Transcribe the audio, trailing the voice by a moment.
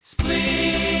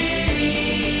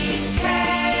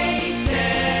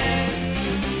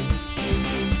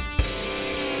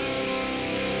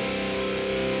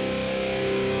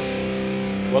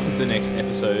Welcome to the next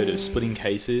episode of Splitting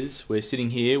Cases. We're sitting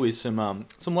here with some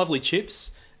lovely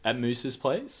chips at Moose's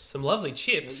place. Some lovely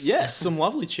chips. Yes, some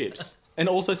lovely chips. And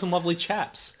also some lovely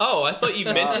chaps. Oh, I thought you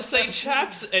meant to say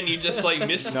chaps and you just like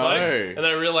misspoke. No. And then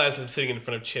I realised I'm sitting in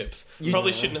front of chips. You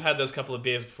probably shouldn't have had those couple of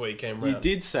beers before you came round. You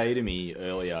did say to me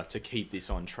earlier to keep this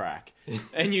on track,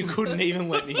 and you couldn't even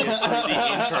let me get through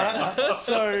the intro.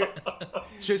 So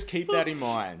just keep that in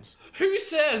mind. Who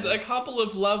says a couple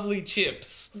of lovely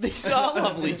chips? These are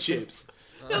lovely chips.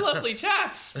 They're lovely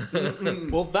chaps.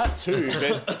 Well, that too,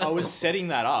 but I was setting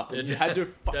that up, and you had to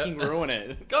fucking ruin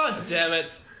it. God damn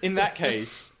it. In that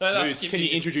case, No, Moose, can you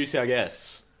introduce our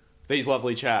guests? These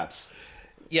lovely chaps.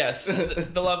 Yes,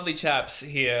 the lovely chaps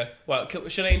here. Well,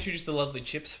 should I introduce the lovely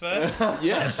chips first?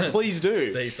 Yes, please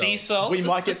do. Sea salt. We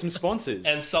might get some sponsors.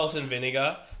 And salt and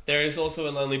vinegar. There is also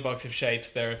a Lonely Box of Shapes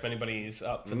there if anybody is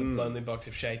up for the Lonely Box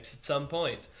of Shapes at some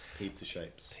point. Pizza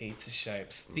shapes. Pizza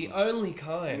shapes. The only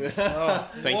kind. Oh,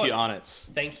 Thank you, Arnott's.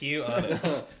 Thank you,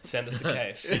 Arnott's. Send us a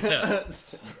case.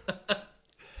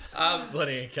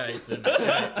 Splitting a case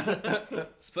of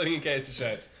Splitting a case of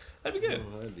shapes. That'd be good.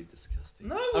 Oh, that'd be disgusting.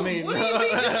 No, I mean- what do you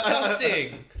mean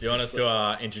disgusting? Do you want us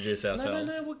to introduce ourselves?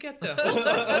 No, we'll get there. Hold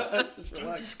on. Just Don't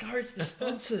relax. discourage the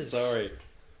sponsors.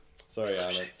 Sorry,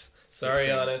 Arnott's.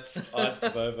 Sorry, Arnott's. Ice the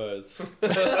Bobos.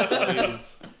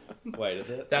 Please. Wait a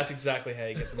bit. That's exactly how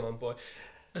you get them on board.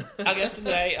 Our guests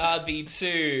today are the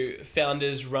two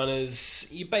founders,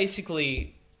 runners.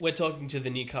 We're talking to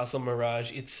the Newcastle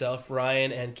Mirage itself,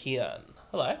 Ryan and Kian.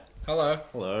 Hello.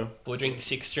 Hello. We're drinking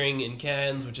Six String in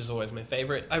cans, which is always my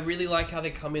favourite. I really like how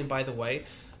they come in, by the way.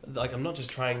 Like, I'm not just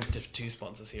trying to two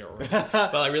sponsors here already,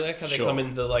 but I really like how they come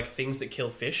in the, like, things that kill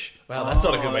fish. Wow, that's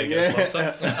not a good way to get a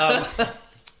sponsor.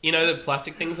 You know, the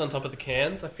plastic things on top of the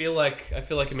cans? I feel like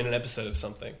I'm in an episode of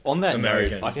something. On that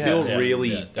American. note, I feel Yeah,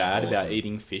 really yeah, bad awesome. about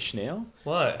eating fish now.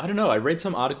 Why? I don't know. I read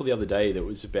some article the other day that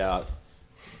was about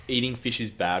eating fish is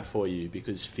bad for you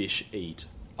because fish eat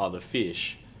other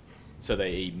fish, so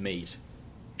they eat meat.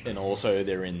 And also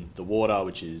they're in the water,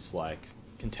 which is, like,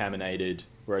 contaminated,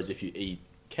 whereas if you eat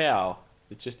cow,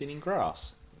 it's just eating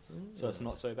grass. So it's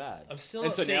not so bad. I'm still and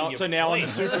not so seeing now, your so now I'm point.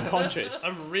 super conscious.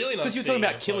 I'm really not Because you're seeing talking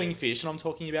about your killing point. fish, and I'm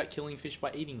talking about killing fish by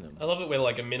eating them. I love it we're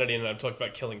like a minute in and I've talked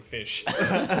about killing fish.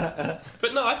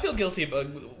 But no, I feel guilty about,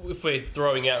 if we're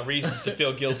throwing out reasons to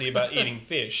feel guilty about eating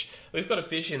fish. We've got a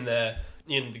fish in there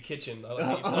in the kitchen. I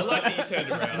like that you turned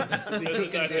around. It was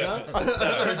a nice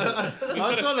effort. No,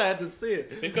 I thought I had to see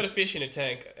it. we've got a fish in a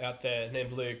tank out there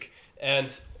named Luke,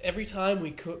 and every time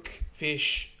we cook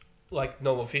fish, like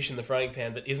normal fish in the frying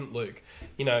pan that isn't Luke,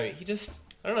 you know, he just,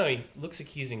 I don't know, he looks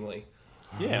accusingly.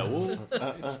 Yeah, well,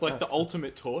 it's like the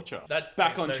ultimate torture. That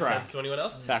Back makes on no track. sense to anyone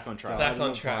else? Back on track. Back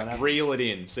on track. Reel it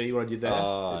in. See what I did there?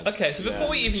 Okay, so before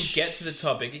we even get to the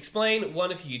topic, explain,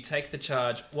 one of you, take the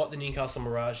charge, what the Newcastle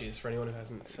Mirage is for anyone who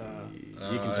hasn't...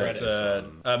 You can take It's this.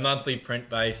 a monthly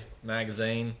print-based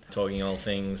magazine talking all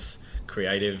things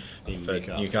creative In for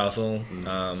Newcastle.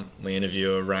 Newcastle. We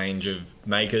interview a range of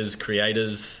makers,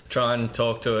 creators, try and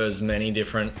talk to as many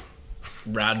different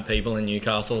rad people in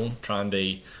Newcastle, try and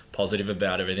be positive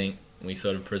about everything we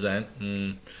sort of present,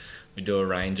 and we do a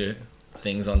range of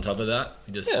things on top of that.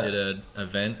 We just did an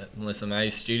event at Melissa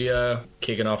May's studio,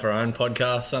 kicking off our own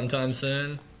podcast sometime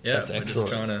soon. Yeah, That's we're excellent.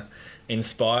 just trying to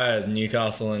inspire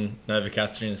Newcastle and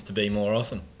Novocastrians to be more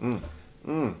awesome.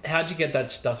 How'd you get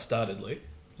that stuff started, Luke?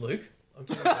 Luke? I'm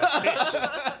talking about fish.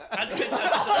 How'd you get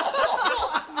that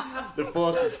stuff? The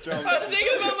force is strong. I was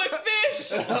thinking about my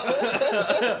fish!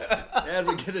 How'd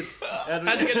we get it?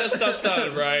 How'd you get that stuff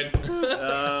started, Ryan?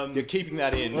 You're keeping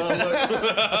that in. Well,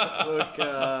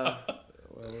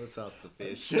 let's ask the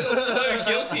fish. I'm so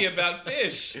guilty about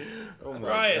fish. Oh my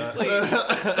Ryan,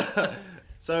 God. please.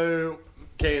 So,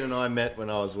 Keen and I met when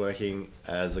I was working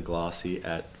as a glassy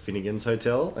at Finnegan's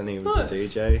Hotel, and he was Nice. a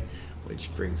DJ,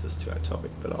 which brings us to our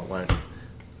topic, but I won't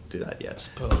do that yet.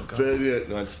 Oh, God. But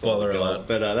not Spoiler alert.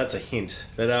 But that's a hint.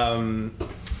 But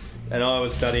and I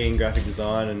was studying graphic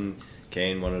design, and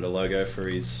Keen wanted a logo for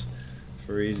his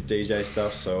DJ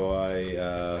stuff, so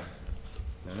I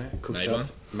cooked Made up, one?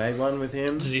 made one with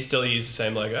him. Does he still use the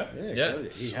same logo? Yeah.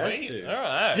 good. He has Sweet. to. All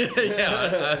right.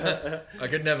 Yeah, I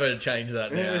could never change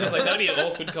that I was now. like, that'd be an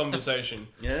awkward conversation.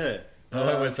 Yeah. I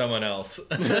went with someone else.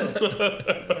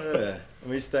 Yeah.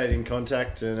 We stayed in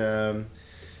contact and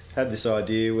had this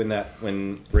idea when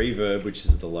Reverb, which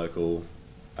is the local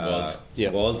was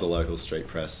the local street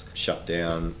press, shut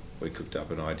down. We cooked up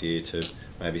an idea to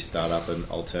maybe start up an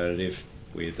alternative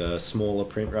with a smaller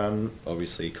print run,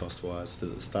 obviously cost-wise to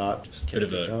the start. Just Bit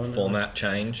kept of it a going. format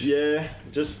change. Yeah,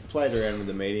 just played around with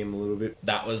the medium a little bit.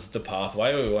 That was the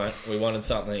pathway we wanted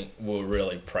something we were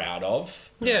really proud of.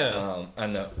 Yeah.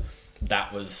 And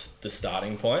that was the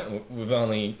starting point. We've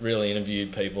only really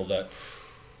interviewed people that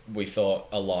we thought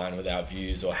aligned with our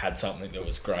views or had something that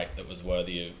was great, that was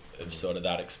worthy of sort of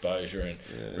that exposure,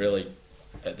 and really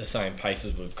at the same pace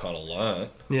as we've kind of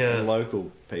learnt. And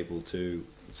local people too,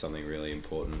 something really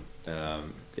important.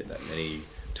 Get that many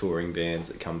touring bands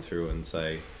that come through and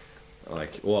say,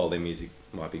 like, well, their music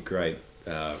might be great.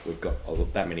 We've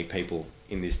got that many people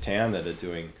in this town that are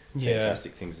doing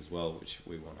fantastic things as well, which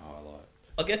we want to highlight.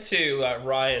 I'll get to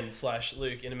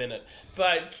Ryan/Luke in a minute,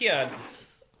 but Kian,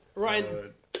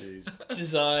 Ryan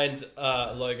designed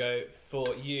a logo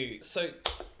for you. So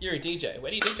you're a DJ.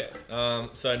 Where do you DJ?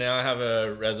 So now I have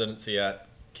a residency at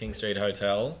King Street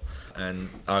Hotel and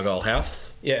Argyle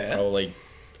House. Yeah. Probably,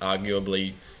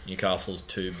 arguably, Newcastle's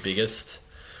two biggest,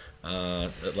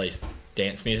 at least,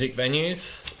 dance music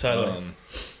venues. Totally.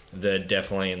 They're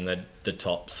definitely in the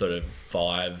top sort of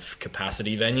 5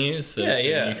 capacity venues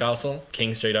in Newcastle.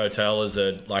 King Street Hotel is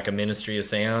a Ministry of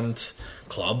Sound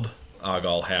club.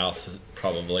 Argyle House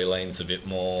probably leans a bit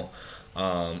more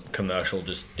commercial,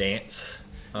 just dance.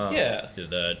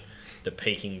 The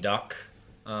Peking Duck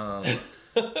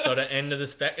sort of end of the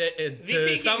spec.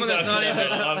 To someone that's not into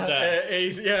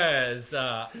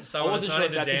someone that's not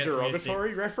into that's dance a derogatory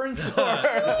music, reference, if you're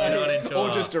not into or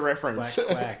just a reference.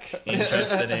 Quack.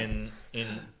 interested in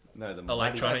No, the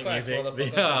electronic Quack, music.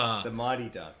 motherfucker. The Mighty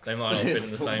Ducks. They might all fit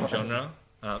in the same genre.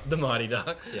 The Mighty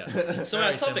Ducks, yeah. So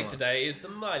our topic today is the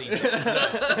Mighty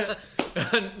Ducks.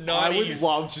 I would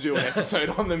love to do an episode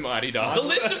on the Mighty Ducks. The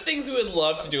list of things we would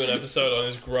love to do an episode on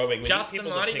is growing. We Just need the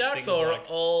people to Mighty pick Ducks things or like-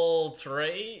 all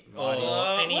 3? Or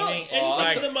anything?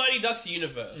 anything for the Mighty Ducks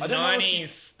universe. 90s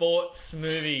sports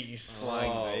movies.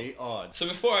 Flying V odd. So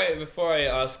before I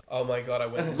ask, oh my god, I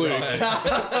went to Luke. before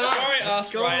I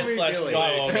ask Call Ryan me slash Billy.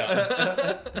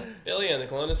 Skywalker, Billy and the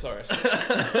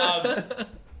Colonosaurus.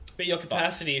 But your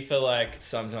capacity for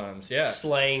Sometimes, yeah.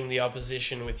 slaying the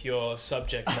opposition with your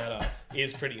subject matter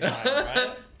is pretty high,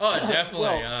 right? Oh, definitely.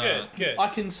 Well, Good. I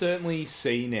can certainly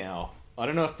see now. I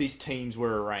don't know if these teams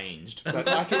were arranged, but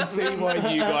I can see why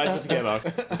you guys are together.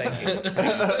 Thank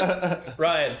you.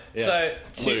 Ryan, so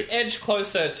to Luke. edge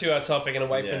closer to our topic and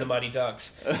away from the Mighty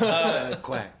Ducks,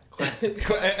 Quack.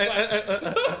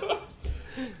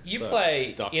 you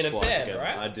play Ducks in a fly band, together.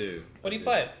 right? I do. What do you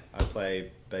play? I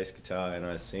play bass guitar and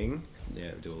I sing.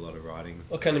 Yeah, do a lot of writing.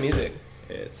 What kind of music?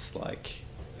 It's like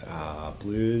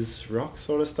blues, rock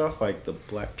sort of stuff, like the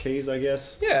Black Keys, I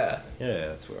guess. Yeah. Yeah,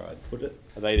 that's where I'd put it.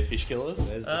 Are they the fish killers?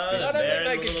 There's the Uh, fish. I don't They're think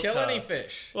they in the could little kill car. any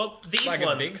fish. Well, these Like a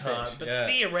ones big can't, fish, but yeah.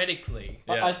 theoretically.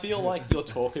 Yeah. I feel like your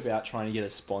talk about trying to get a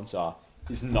sponsor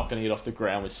is not going to get off the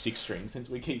ground with 6 strings, since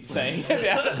we keep saying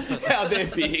about how their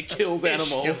beer kills Fish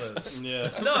animals. killers. Yeah.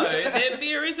 No, their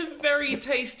beer is a very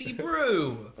tasty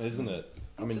brew. Isn't it?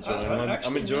 I'm I'm enjoying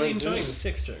actually really enjoying the too.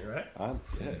 6-string, right? Yeah.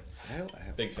 Hell, I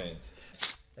have. Big fans.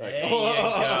 There you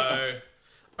go.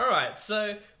 Alright,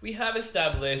 so we have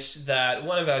established that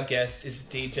one of our guests is a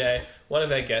DJ, one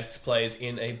of our guests plays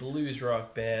in a blues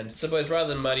rock band. So boys, rather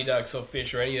than Mighty Ducks or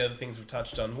Fish or any other things we've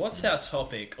touched on, what's our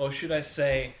topic? Or should I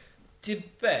say,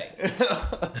 debate?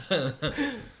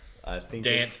 I think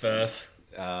Dance first.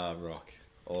 rock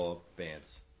or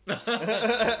bands.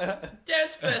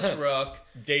 Dance versus rock.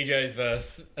 DJs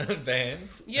versus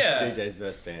bands. Yeah. DJs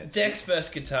versus bands. Decks versus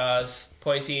guitars.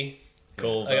 Pointy.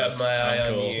 Cool. I got versus my eye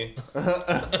on uncool.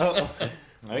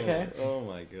 you. Okay. Oh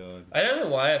my god. I don't know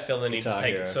why I feel the need to Guitar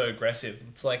take Hero. it so aggressive.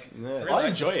 It's like, Yeah. really I like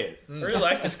enjoy this, it. I really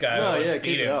like this guy. I No, wanna yeah, beat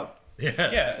keep it him. up. Yeah.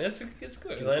 Yeah, it's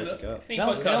good. Can Land- switch it up. Any No,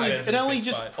 podcast ends it with only fist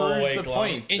just fight. proves Always the glum.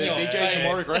 point In that your DJs are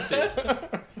more face.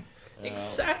 aggressive.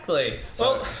 Exactly. So,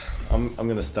 Well, I'm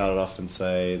going to start it off and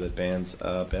say that bands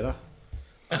are better.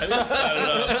 I'm gonna start it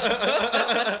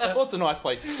off. Well, it's a nice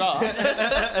place to start.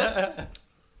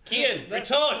 Kian,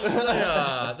 retort.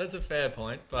 Yeah, that's a fair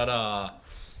point. But,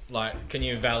 can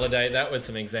you validate that with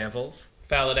some examples?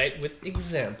 Validate with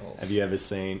examples. Have you ever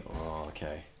seen? Oh,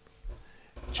 okay.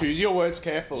 Choose your words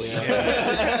carefully.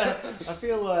 I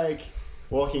feel like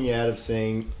walking out of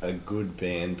seeing a good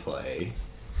band play,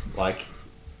 like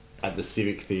at the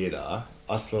Civic Theatre,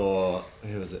 I saw,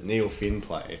 who was it, Neil Finn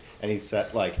play, and he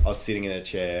sat, I was sitting in a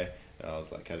chair, and I was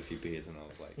had a few beers, and I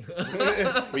was like...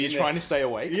 Were you trying to stay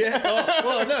awake? Yeah,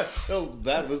 no,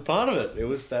 that was part of it. It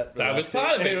was that... That was relaxing.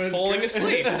 part of it. was Falling good.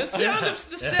 asleep. The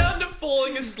sound of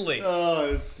falling asleep.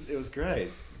 Oh, it was great.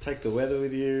 Take the weather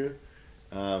with you.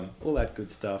 all that good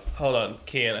stuff. Hold on,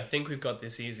 Kian. I think we've got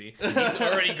this easy. He's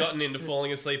already gotten into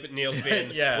falling asleep at Neil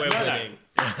Finn. Yeah. We're No, no. winning.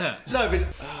 No,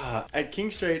 but at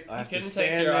King Street, I have to Couldn't take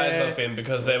stand your there. eyes off him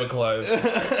because they were closed.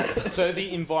 So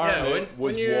the environment when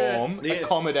was you're- warm, Yeah.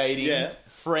 accommodating, Yeah.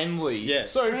 friendly, Yeah,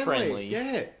 so friendly.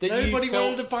 Yeah, That nobody you felt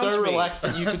wanted to punch so me. relaxed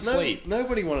that you could sleep.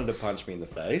 Nobody wanted to punch me in the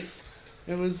face.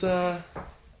 It was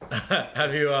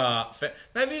Have you,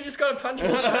 maybe you just got a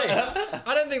punchable face.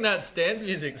 I don't think that's dance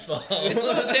music's fault. It's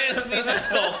not the dance music's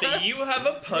fault that you have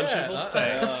a punchable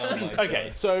Yeah. face. Okay,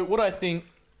 so what I think,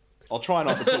 I'll try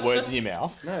not to put words in your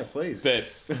mouth, no, please. but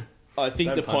I think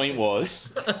Don't the punch point me.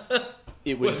 was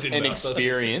it was Was in an mouth,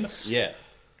 experience, Yeah.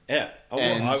 Oh,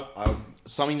 And- well, I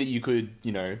something that you could,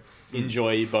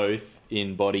 enjoy both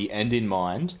in body and in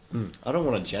mind. I don't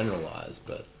want to generalize,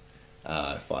 but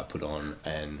if I put on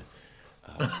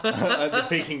the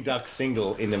Peking Duck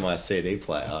single into my CD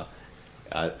player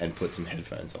and put some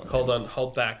headphones on. Hold on,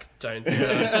 hold back. Don't do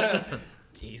that.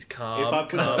 He's calm. If I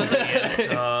put, calm, Kian,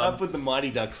 I calm. put the Mighty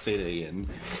Duck CD in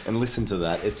and listen to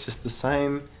that, it's just the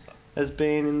same as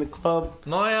being in the club.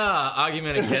 My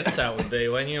argument against that would be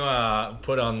when you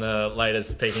put on the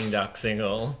latest Peking Duck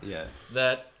single, Yeah.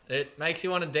 that it makes you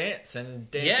want to dance,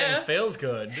 and dancing Yeah. feels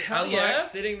good. Hell Unlike yeah.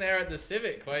 sitting there at the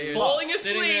Civic where you're Falling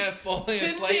sitting asleep there falling to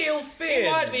asleep. Neil Finn.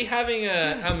 You might be having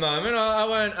a moment. I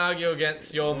won't argue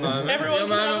against your moment. Everyone your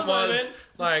can have moment a was moment. It's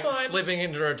like fine. slipping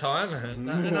into retirement.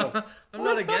 I'm not Well, that's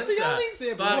not against the that. only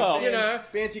example. But, Well, you know,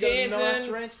 bands you got a nice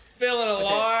dancing, range. feeling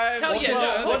alive. Hell yeah,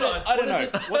 no, hold on. I don't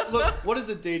know. What does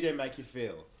a DJ make you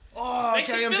feel? Oh, Makes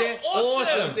okay, you I'm feel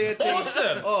awesome. I'm dancing.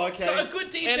 Awesome. Oh, okay. So a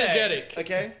good DJ. Energetic.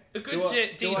 Okay. A good do I,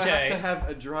 DJ. Do I have to have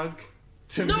a drug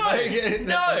to No, make it?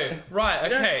 no. Right, You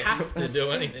don't okay. have to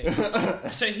do anything.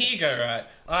 So here you go, right?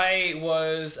 I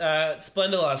was at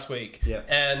Splendor last week, Yeah.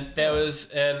 and there was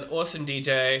an awesome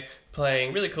DJ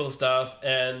playing really cool stuff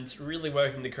and really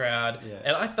working the crowd, Yeah.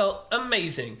 and I felt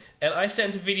amazing. And I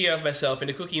sent a video of myself in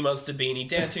a Cookie Monster beanie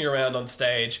dancing around on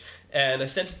stage, and I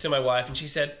sent it to my wife, and she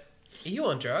said, "Are you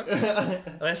on drugs?"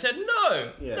 And I said,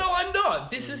 "No, Yeah. no, I'm not.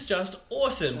 This is just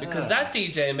awesome because that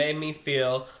DJ made me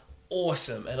feel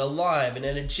awesome and alive and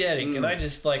energetic, and I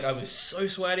just I was so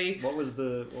sweaty. What was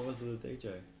the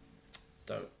DJ?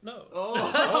 Don't know."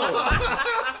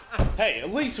 Hey,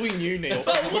 at least we knew, Neil.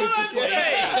 But what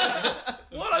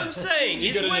I'm saying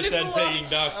is, when is the last?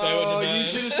 Duck. You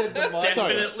should have said the mic.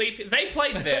 Definitely, they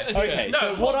played there. Okay, no,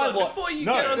 so hold what I on, like before you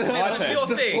get onto this with your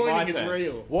The thing, pointing My is turn.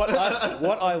 real. What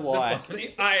I like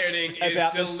the ironing is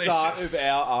about delicious. the start of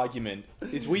our argument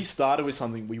is we started with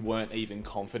something we weren't even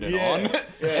confident Yeah, on,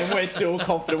 and we're still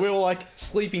confident. We were like,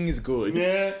 sleeping is good,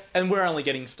 Yeah. and we're only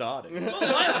getting started. Well,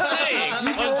 I'm saying,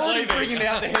 He's already bringing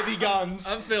out the heavy guns,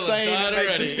 I'm feeling saying it tired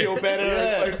makes us already. feel better.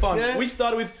 It's Yeah, so fun. yeah. We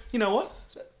started with, you know what?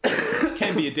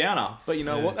 Can be a downer, but you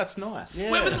know what? That's nice.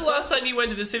 Yeah. when was the last time you went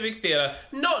to the Civic Theatre,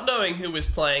 not knowing who was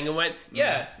playing, and went,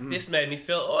 "Yeah, this made me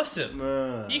feel awesome."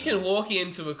 You can walk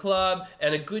into a club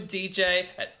and a good DJ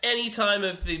at any time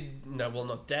of the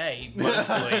not day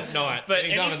mostly Night. but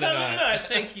Any any time of the night.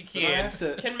 Thank you, I Kian. have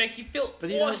to- Can make you feel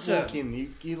But you awesome. don't walk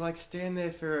in. You like stand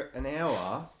there for an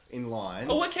hour in line.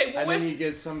 Oh, okay. Well, and where's then you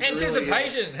get some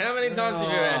Anticipation. How many times have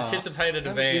you Oh. anticipated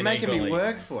a Really, band? you're making equally? me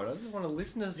work for it. I just want to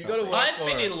listen to something. gotta work. I've for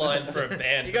been it. in line for a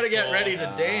band. You got to get before. ready to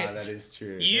Ah, dance. that is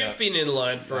true. You've been in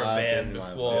line for a I've band been in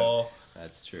line, before.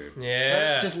 That's true.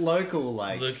 Yeah. But just local,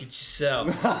 like. Look at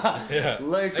yourself. Yeah.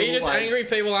 Local, Are you just like- angry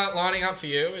people aren't lining up for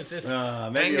you? Is this maybe a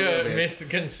anger little bit.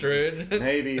 misconstrued?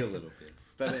 Maybe a little bit.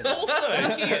 But anyway. Also,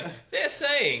 Kian, they're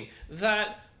saying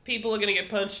that people are going to get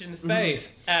punched in the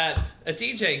face at a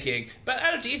DJ gig, but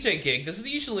at a DJ gig, there's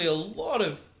usually a lot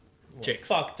of Chicks.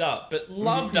 fucked up, but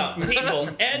loved up people,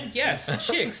 and yes,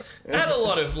 chicks. At a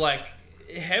lot of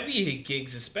heavier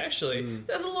gigs, especially,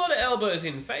 there's a lot of elbows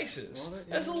in faces. Well,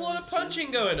 There's a yeah, lot of that's true.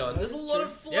 punching going on. There's a That's lot true.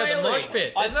 of flailing. Yeah, the mosh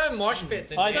pit. There's no mosh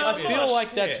pits in I dance feel music.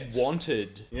 like that's shit.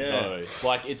 wanted, Yeah. though.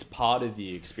 Like, it's part of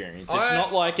the experience. It's I-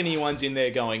 not like anyone's in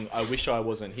there going, I wish I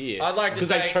wasn't here. I'd like to Because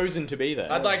they've take- chosen to be there.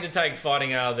 I'd like to take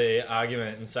fighting out of the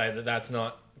argument and say that that's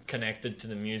not connected to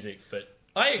the music, but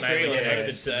I agree maybe with connected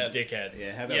you. to the dickheads.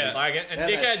 Yeah, how about Yeah. this? Like, and How about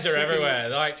dickheads are stricken- everywhere.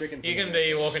 Like, stricken you can from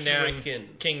be the- walking down Stricken.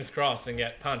 King's Cross and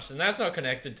get punched, and that's not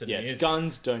connected to the Yes, music.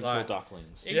 guns don't Like- kill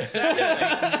ducklings.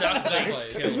 Exactly. Ducklings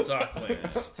kill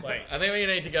ducklings. Like, I think we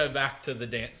need to go back to the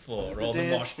dance floor or the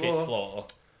dance mosh pit floor. floor.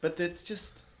 But it's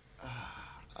just.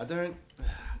 I don't.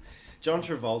 John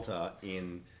Travolta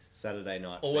in Saturday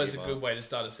Night always a Fever good way to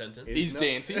start a sentence. is He's not-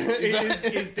 dancing.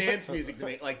 is dance music to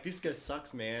me. Like, disco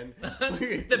sucks, man.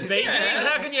 The Bee Gees?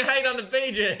 How can you hate on the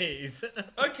Bee Gees?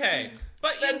 Okay,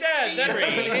 But They're in dead. They're not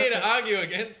even theory, here to argue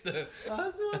against the.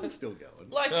 That's one's still going.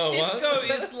 like Oh, what? disco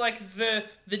is like the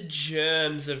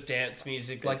germs of dance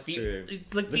music, like That's true.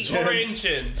 like The the germs.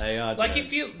 origins. They are like germs.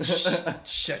 if you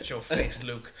shut your face,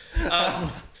 Luke.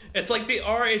 It's like the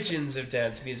origins of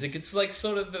dance music. It's like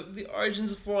sort of the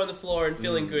origins of Four on the Floor and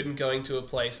feeling good and going to a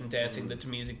place and dancing to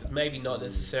music that's maybe not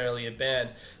necessarily a band.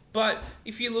 But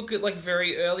if you look at like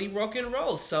very early rock and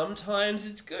roll, sometimes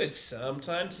it's good,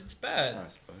 sometimes it's bad. I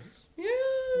suppose. Yeah.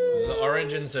 The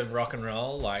origins of rock and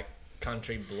roll, like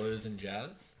country, blues, and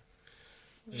jazz.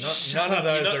 None of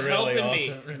those You're not are really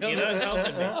helping awesome. me. You're not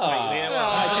helping me. Ah. Wait, you know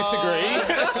what? I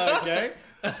disagree. Okay.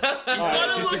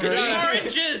 Gotta look disagree. at the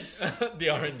oranges. The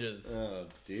oranges. Oh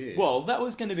dear. Well, that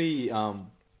was going to be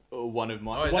one of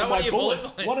my Oh, is one that of one my of your bullets.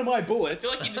 bullet points? One of my bullets. I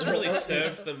feel like you just really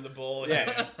served them the ball.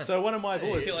 yeah. So one of my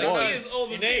bullets You're was. like, here's all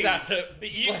the You need things that to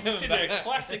you slam consider a back.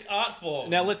 classic art form.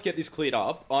 Now let's get this cleared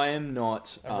up. I am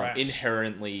not A rash.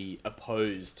 inherently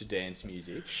opposed to dance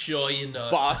music, Sure, you're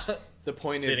not. but the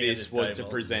point of Sitting at this this was to table.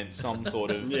 present some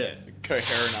sort of Yeah.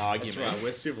 coherent That's argument. right.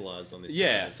 We're civilized on this.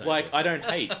 Yeah, side of the table. like I don't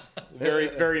hate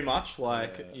very much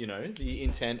like you know the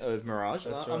intent of Mirage.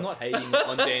 That's I'm right. not hating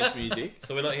on dance music,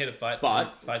 So we're not here to fight.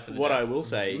 but fight for the what death. I will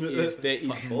say is there is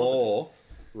Fuck more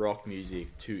rock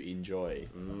music to enjoy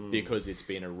because it's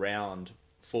been around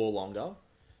for longer.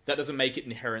 That doesn't make it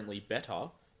inherently better.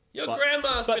 Your but-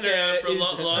 grandma's but been around there for a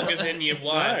lot is- longer than your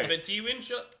wife, No. but do you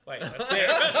enjoy? Wait, that's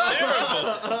terrible.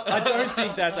 I don't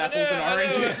think that's apples and I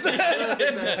know. oranges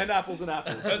and apples and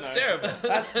apples. That's No. terrible.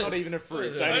 That's not even a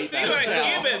fruit. Don't I'm eat thinking that.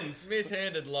 about It's sour. humans.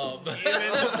 Mishanded love.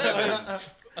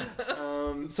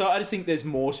 So I just think there's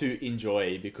more to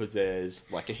enjoy because there's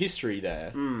like a history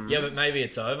there. Yeah, but maybe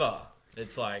it's over.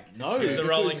 It's like, No, is the because-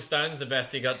 Rolling Stones the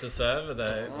best you got to serve? Are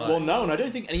they, like, Well, no, and I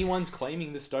don't think anyone's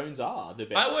claiming the Stones are the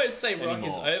best. I won't say rock anymore.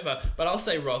 is over, but I'll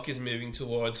say rock is moving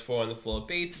towards four on the floor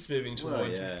beats. It's moving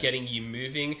towards yeah. getting you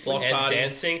moving Block and party.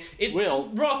 dancing. Well,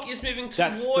 Rock is moving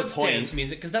that's the towards point. dance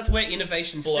music because that's where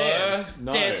innovation Blur. stands.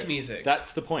 No, Dance music.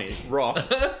 That's the point. Rock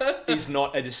is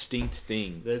not a distinct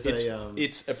thing. There's it's, a,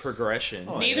 it's a progression.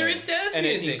 Oh, Neither yeah. is dance And it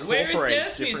music. Where is incorporates dance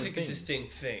different music things. a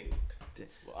distinct thing?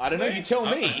 I don't know. You tell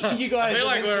me. You guys. I feel are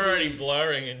like meant to we're be- already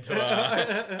blurring into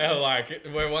our like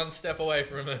we're one step away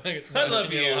from a I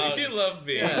love you. You love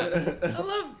me. Yeah. I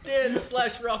love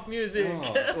dance/rock music,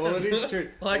 Oh, well, it is true.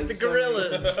 like the There's so many-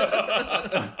 Gorillas.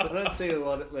 I don't see a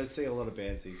lot. Let's see a lot of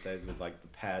bands these days with like the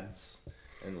pads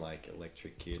and like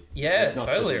Electric Kid. Yeah, It's not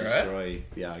totally, to right? destroy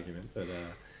the argument, but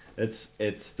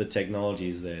it's the technology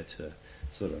is there to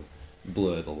sort of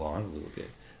blur the line a little bit.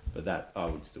 But that I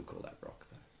would still call that rock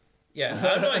though. Yeah,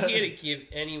 I'm not here to give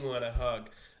anyone a hug.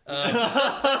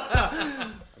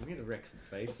 I'm gonna wreck some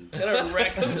faces. Gonna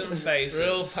wreck some faces.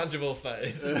 Real punchable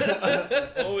face.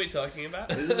 What were we talking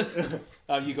about?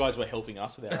 You guys were helping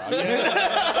us with our argument.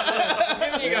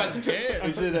 Giving you guys a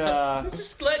chance. Is it?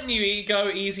 Just letting you go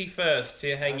easy first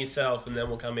to hang yourself, and then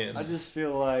we'll come in. I just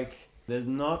feel like there's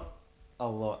not a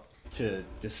lot to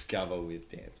discover with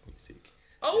dance music.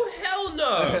 Oh hell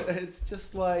no! It's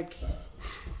just like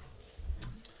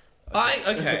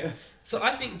Okay. So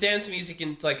I think dance music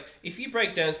and like if you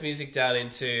break dance music down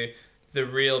into the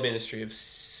real ministry of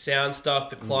sound stuff,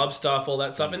 the club stuff, all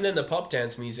that stuff, and then the pop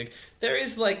dance music, there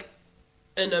is like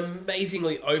an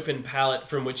amazingly open palette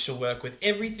from which to work with.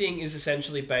 Everything is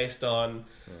essentially based on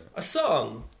a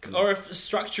song or a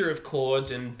structure of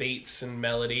chords and beats and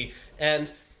melody,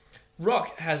 and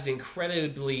rock has an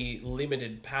incredibly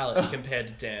limited palette compared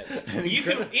to dance.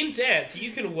 In dance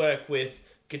you can work with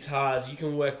guitars, you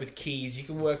can work with keys, you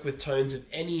can work with tones of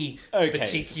any Okay,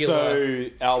 particular. so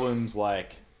albums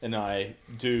like, and I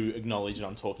do acknowledge that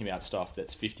I'm talking about stuff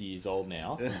that's 50 years old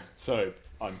now, so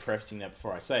I'm prefacing that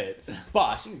before I say it.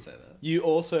 But you can say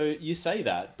that. you say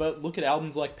that, but look at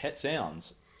albums like Pet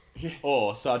Sounds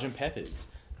or Sgt. Pepper's.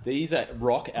 These are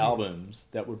rock albums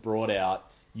that were brought out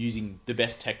using the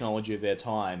best technology of their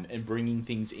time and bringing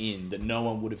things in that no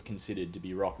one would have considered to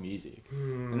be rock music.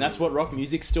 And that's what rock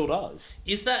music still does.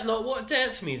 Is that not what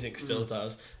dance music still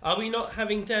does? Are we not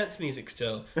having dance music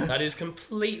still? That is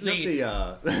completely.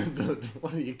 The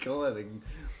what do you call it?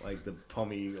 Like the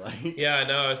pommy, like Yeah, I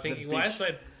know. I was thinking, why is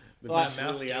my the Like bitch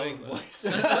mouth Lily doing Allen that? voice.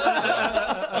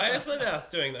 why is my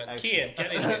mouth doing that? Kian,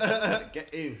 get in here.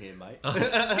 Get in here, mate. Get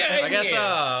in I guess here.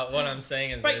 what I'm saying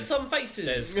is Break there's, some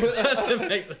faces. to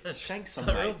make the Shank some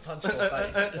a real mates.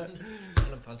 punchable face. I'm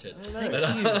gonna punch it.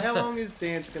 How long is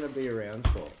dance going to be around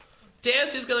for?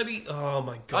 Dance is going to be. Oh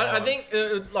my god. I think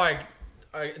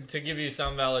to give you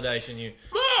some validation, you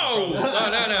No!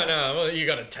 no. Well, you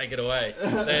got to take it away.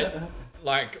 That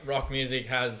like rock music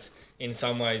has in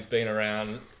some ways been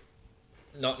around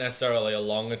not necessarily a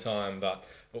longer time, but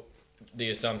the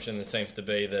assumption seems to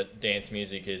be that dance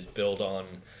music is built on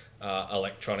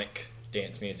electronic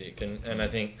dance music, and I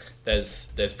think there's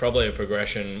probably a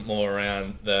progression more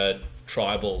around the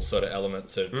tribal sort of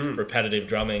elements of repetitive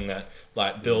drumming that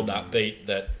like build that beat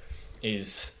that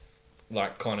is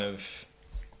like kind of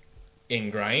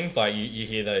ingrained. Like you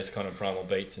hear those kind of primal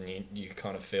beats and you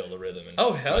kind of feel the rhythm. And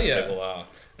Oh, hell most yeah. people are,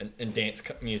 and dance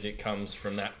music comes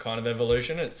from that kind of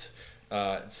evolution. It's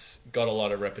got a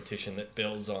lot of repetition that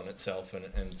builds on itself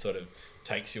and sort of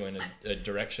takes you in a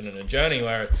direction and a journey,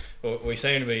 where we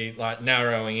seem to be like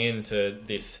narrowing into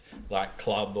this like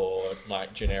club or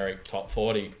like generic top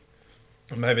 40.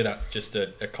 Maybe that's just a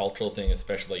cultural thing,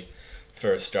 especially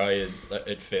for Australia.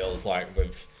 It feels like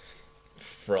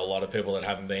for a lot of people that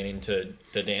haven't been into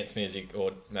the dance music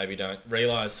or maybe don't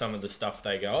realise some of the stuff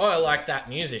they go, oh, I like that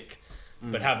music,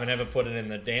 but haven't ever put it in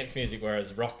the dance music,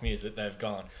 whereas rock music, they've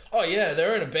gone, oh yeah,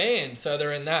 they're in a band, so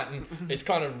they're in that, and it's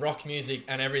kind of rock music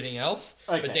and everything else,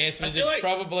 Okay. but dance I feel music's like-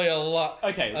 probably a lot.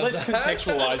 Okay, of let's that.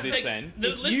 contextualize this Like, then.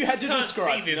 the If listeners you had to can't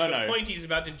describe see this, no, but no. Pointy's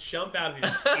about to jump out of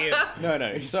his skin.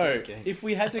 No. So, keen. if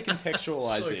we had to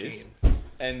contextualize So this, keen.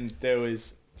 and there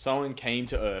was someone came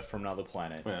to Earth from another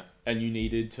planet, Yeah. and you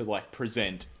needed to like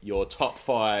present your top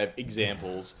 5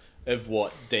 examples of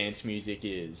what dance music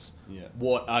is, Yeah.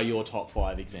 what are your top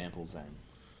 5 examples then?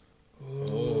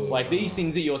 Like these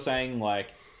things that you're saying,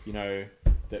 like, you know,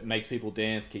 that makes people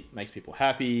dance, makes people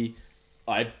happy.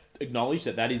 I acknowledge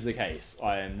that is the case.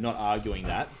 I am not arguing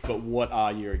that. But what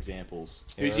are your examples?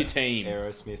 Who's your team?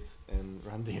 Aerosmith and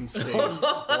Run DMC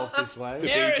walk this way.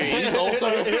 Yeah. Bee Gees also.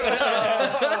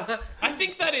 I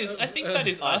think that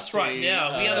is us right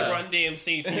now. We are the Run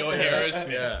DMC to your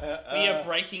Aerosmith. Yeah. We are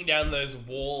breaking down those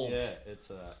walls. Yeah, it's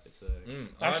a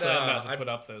Actually, I'm about to I'd put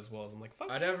up those walls. I'm like, fuck.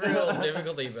 I'd have real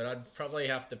difficulty, but I'd probably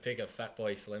have to pick a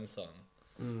Fatboy Slim song.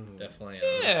 Definitely.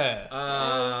 Yeah.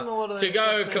 Isn't a lot of To that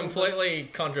go stuff completely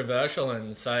controversial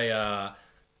and say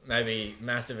maybe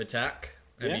Massive Attack,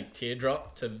 maybe Yeah.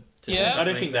 Teardrop to Yeah. I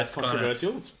don't something think that's kinda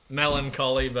controversial. It's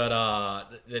melancholy, but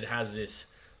that has this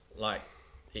like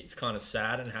it's kind of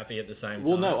sad and happy at the same time.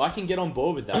 Well, no, I can get on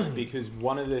board with that because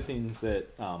one of the things that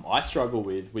I struggle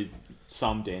with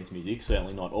some dance music,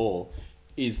 certainly not all,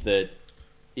 is that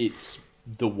it's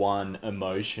the one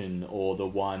emotion or the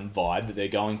one vibe that they're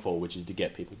going for, which is to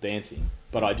get people dancing.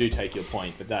 But I do take your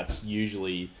point, but that's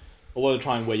usually a lot of the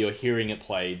time where you're hearing it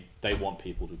played, they want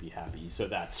people to be happy, so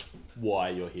that's why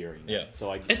you're hearing it. Yeah.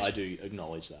 So I do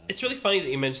acknowledge that. It's really funny that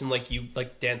you mentioned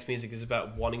like dance music is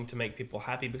about wanting to make people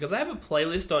happy, because I have a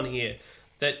playlist on here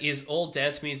that is all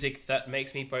dance music that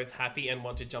makes me both happy and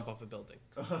want to jump off a building.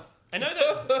 I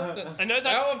know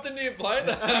that's How often do you play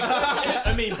that?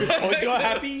 I mean, because you're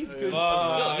happy. Because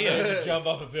I'm still here. Jump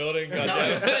off a building.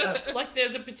 No, but, like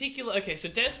there's a particular so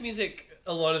dance music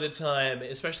a lot of the time,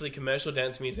 especially commercial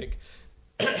dance music,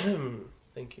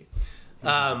 thank you,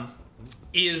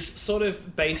 is sort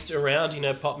of based around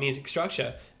pop music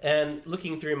structure. And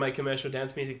looking through my commercial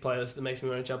dance music playlist, that makes me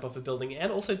want to jump off a building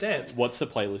and also dance. What's the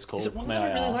playlist called? Is it one May that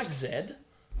I really ask? like? Zed,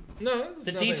 No,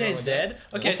 the DJ Zed.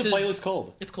 Okay, What's the so playlist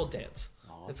called? it's called Dance.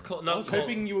 It's called I not was called,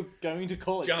 hoping you were going to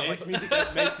call it Jump. dance music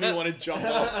that makes me want to jump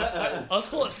off. Let's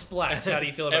call it Splat. How do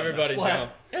you feel about Everybody that?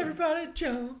 jump. Everybody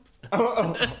jump.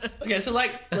 Okay, so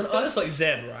like an artist like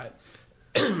Zed, right?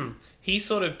 He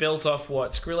sort of built off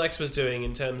what Skrillex was doing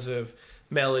in terms of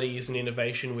melodies and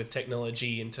innovation with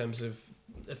technology, in terms of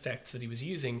effects that he was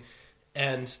using,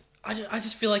 and I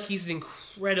just feel like he's an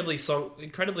incredibly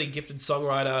gifted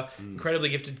songwriter, incredibly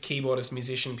gifted keyboardist,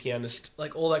 musician, pianist,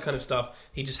 like all that kind of stuff.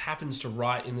 He just happens to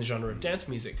write in the genre of dance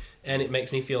music, and it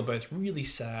makes me feel both really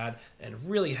sad and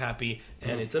really happy,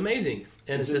 and it's amazing.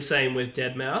 And it's the same with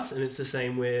Dead Mouse, and it's the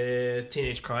same with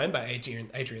Teenage Crime by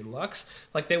Adrian Lux.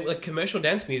 Like commercial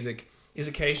dance music is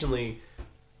occasionally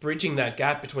bridging that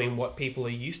gap between what people are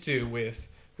used to with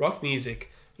rock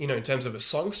music, in terms of a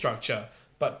song structure,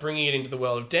 but bringing it into the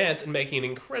world of dance and making it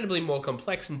incredibly more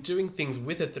complex and doing things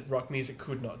with it that rock music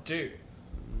could not do.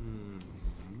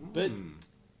 But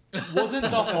wasn't the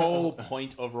whole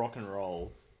point of rock and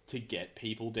roll to get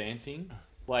people dancing?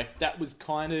 Like, that was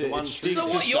kind of... So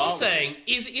what you're saying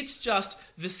is it's just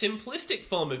the simplistic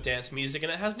form of dance music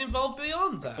and it hasn't evolved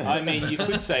beyond that. I mean, you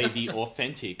could say the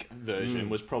authentic version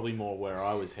was probably more where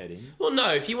I was heading. Well,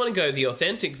 no, if you want to go the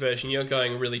authentic version, you're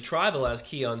going really tribal as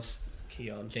Kean.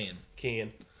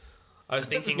 I was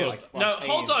thinking of... No,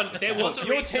 hold on. There was a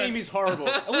Your reason team is horrible.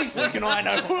 At least Luke and I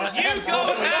know. You go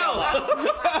to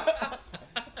hell!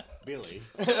 Billy.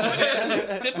 To put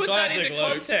that Classic into Luke.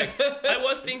 context, I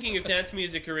was thinking of dance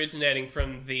music originating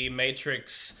from the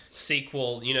Matrix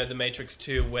sequel, you know, the Matrix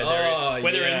 2, where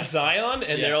they're yeah. in Zion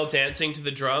and Yeah. they're all dancing to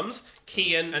the drums.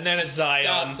 Kian And then it Zion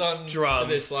starts on drums. to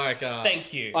this like.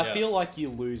 Thank you. I feel like you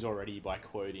lose already by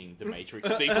quoting the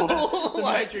Matrix sequel.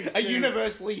 Like, Matrix a 2.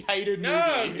 universally hated No,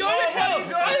 movie. Go to hell!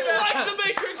 I like the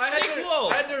Matrix I sequel!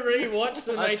 had to rewatch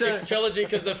the Matrix trilogy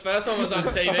because the first one was on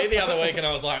TV the other week, and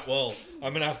I was like, "Well,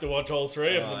 I'm gonna have to watch all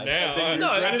three of Oh, them I now." think No,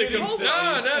 you I have to regretted it consider.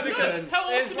 No, because How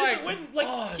there's awesome is it when,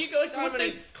 like, you go, like, so with many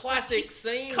the classic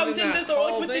scenes comes in that the like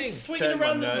whole with thing. this swinging Turn my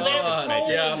around the nose lamp off.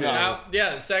 poles. Yeah,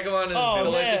 the second one is Oh,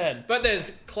 delicious. man. But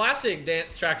there's classic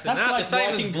dance tracks in That's that. like the same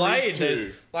liking as Blade. Grease There's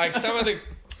too. like some of the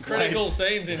critical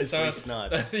scenes in Wesley some.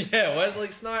 Snipes. Yeah, Wesley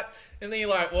Snipes. And then he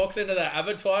like walks into the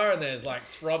abattoir and there's like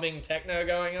throbbing techno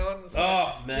going on. It's like,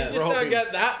 Oh, you man. just Robbie. don't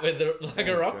get that with like a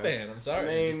Sounds rock great. band. I'm sorry,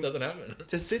 I it just mean- doesn't happen.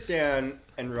 To sit down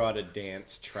and write a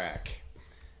dance track,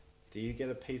 do you get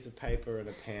a piece of paper and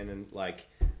a pen and like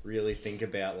really think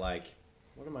about like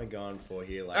what am I going for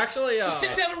here? Like Actually, To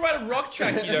sit down and write a rock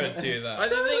track, you don't do that. I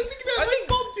don't really think. think about like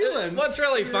Bob Dylan. What's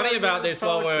really funny writing about this,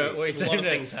 while poetry. we A seem lot of to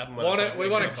things happen when want it's to, like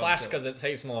we want to Bob clash Dylan. because it's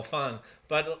heaps more fun.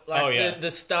 But like Oh, yeah.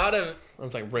 the start of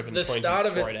It's like ripping the points start and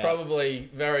of throw it's it out. probably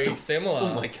very similar.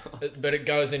 Oh my God. But it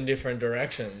goes in different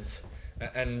directions.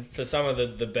 And for some of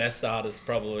the best artists,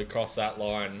 probably cross that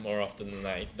line more often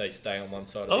than they stay on one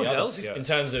side or Oh, the other. hells yeah. In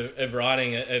terms of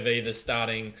writing, of either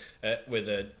starting with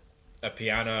a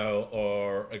piano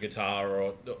or a guitar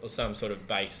or some sort of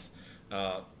bass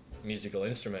musical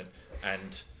instrument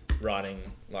and writing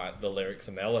like the lyrics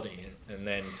and melody, and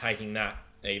then taking that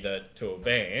either to a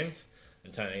band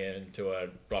and turning it into a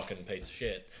rockin' piece of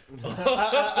shit.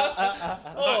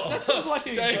 That sounds like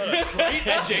a great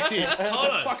adjective. Hold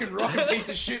on. a fucking rockin' piece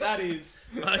of shit that is.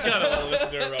 I kind of want to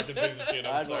listen to a rockin' piece of shit. I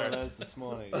I'm had one of sorry. those this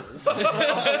morning. It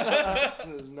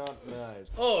was not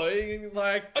nice. Or you can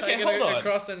like Okay, take it hold on.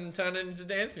 across and turn it into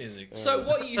dance music. So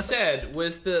what you said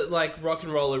was that like rock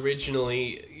and roll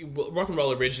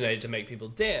originated to make people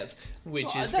dance,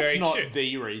 which is That's very not true.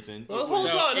 the reason. Well, It hold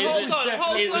was- on, Is hold it- on,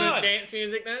 hold Is it on. dance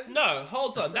music then? No,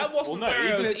 hold on. That Well, wasn't no, where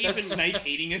I was isn't it a even. snake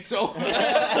eating itself? Is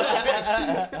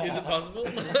it possible?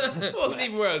 That wasn't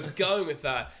even where I was going with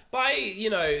that. By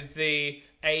the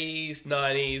 80s,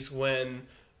 90s, when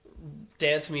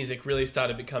dance music really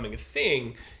started becoming a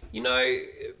thing,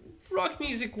 rock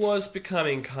music was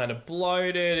becoming kind of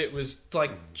bloated. It was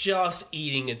like just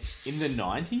eating its. In the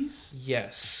 90s?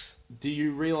 Yes. Do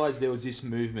you realise there was this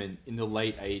movement in the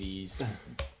late 80s,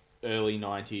 early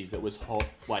 90s that was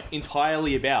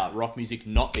entirely about rock music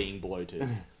not being bloated?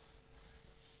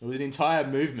 It was an entire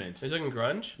movement. Are you talking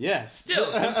grunge? Yes. Still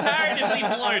comparatively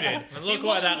bloated. And look It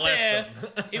why wasn't that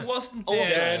left there. It wasn't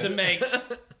there Also- to make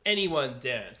anyone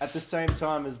dance. At the same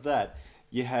time as that,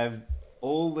 you have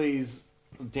all these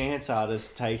dance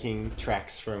artists taking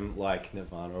tracks from like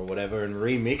Nirvana or whatever and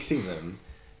remixing them.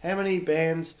 How many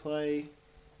bands play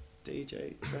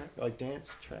DJ track like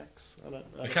dance tracks?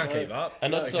 I I can't know. keep up.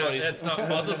 I'm not sure what he's- It's not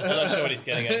possible. I'm not sure what he's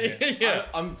getting at here. Yeah.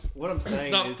 What I'm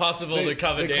saying not is possible to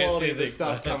cover the dance quality of the music,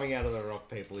 stuff but- coming out of the rock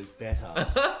people is better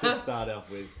to start off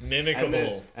with.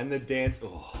 Mimicable. And the dance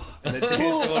and the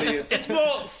dance audience. It's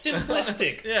more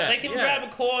simplistic. Yeah, They can yeah. grab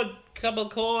a chord, couple of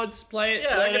chords, play it.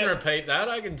 Yeah, I learn can it. repeat that.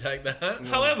 I can take that.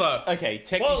 However, Okay,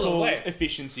 technical wait.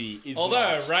 efficiency is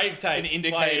Although not rave tapes an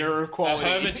indicator played of quality. A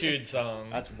Hermitude song.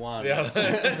 That's one. The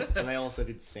other- And they also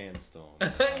did Sandstorm.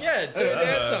 yeah, two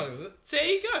dance songs. there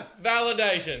you go.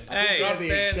 Validation. Hey, Rock the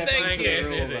bands exception playing to the dance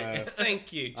rule, music. though.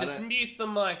 Thank you. Just don't- mute the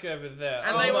mic over there.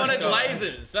 And Oh they my wanted God.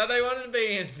 lasers, so they wanted to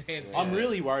be in dance. I'm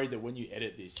really worried that when you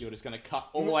edit this, you're just going to cut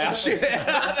all our shit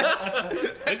out.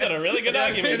 We've got a really good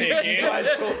argument You here, guys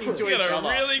kid. talking to We each got a other.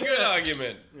 really good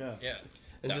argument. Yeah. Yeah.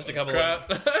 And That just a was couple crap.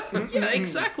 of... Yeah,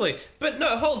 exactly. But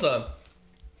no, hold on.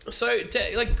 So,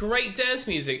 great dance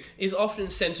music is often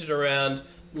centered around,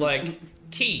 like,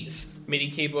 keys. MIDI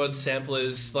keyboards,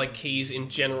 samplers, like, keys in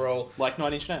general. Like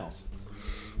 9 Inch Nails.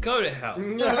 Go to hell.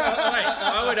 Wait,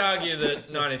 I would argue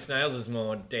that Nine Inch Nails is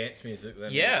more dance music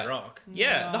than Yeah. it is rock.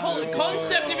 Yeah, the whole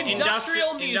concept of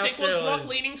industrial music was Industrial rock is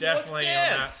leaning towards definitely on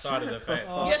that dance. side of the fence.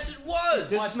 Yes, it was.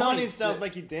 Does 9 Inch Nails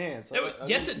make you dance?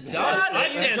 Yes, it does. What are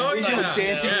I've you danced talking to You're about? that.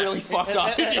 dancing Yeah. really fucked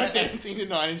up if you're dancing to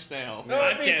 9 Inch Nails. No,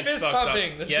 I've it'd be danced fist fucked up.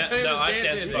 pumping. The Yeah, same no, as I've dance danced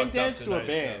You music. can fucked dance up to a to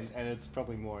band, Nails. and it's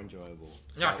probably more enjoyable.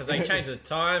 No, because they change the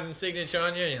time signature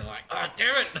on you, and you're like, oh,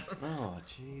 damn it. Oh,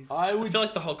 jeez. I I would feel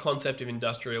like the whole concept of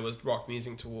industrial was rock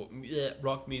moving towards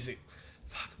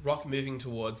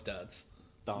dance.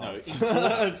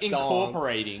 Dance.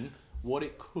 incorporating what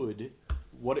it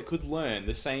could learn,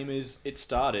 the same as it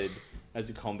started as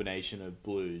a combination of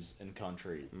blues and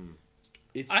country.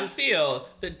 It's I just, feel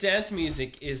that dance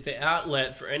music is the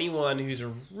outlet for anyone who's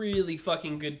a really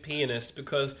fucking good pianist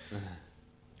because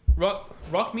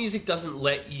rock music doesn't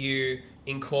let you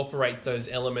incorporate those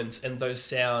elements and those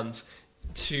sounds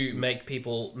to make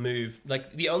people move.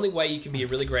 Like, the only way you can be a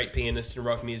really great pianist in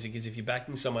rock music is if you're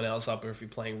backing someone else up or if you're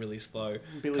playing really slow,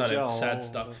 Billy kind Joel. of sad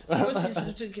stuff. What's this?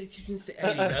 It's the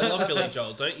 80s. I love Billy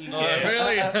Joel. Don't you care?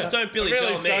 really? Don't Billy I'm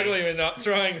really Joel me. struggling with not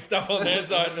throwing stuff on their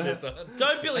side for this one.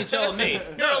 Don't Billy Joel me.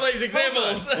 Here are all these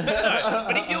examples. No,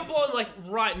 but if you're born like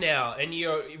right now and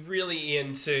you're really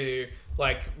into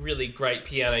like really great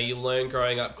piano, you learn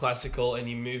growing up classical and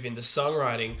you move into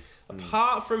songwriting.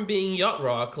 Apart from being yacht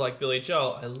rock like Billy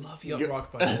Joel, I love yacht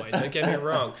rock by the way. Don't get me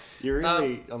wrong. You're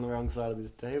really on the wrong side of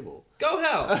this table. Go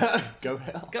hell. Go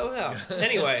hell. Go hell.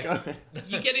 Anyway,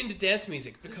 you get into dance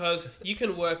music because you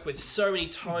can work with so many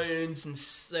tones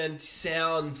and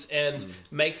sounds and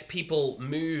make people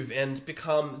move and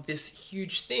become this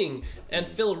huge thing and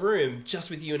fill a room just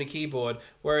with you and a keyboard.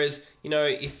 Whereas, you know,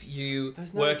 if you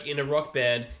work in a rock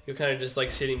band, you're kind of just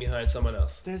like sitting behind someone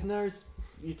else. There's no...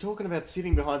 You're talking about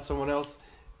sitting behind someone else.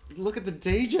 Look at the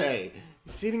DJ.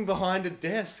 Sitting behind a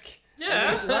desk.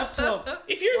 Yeah. A laptop.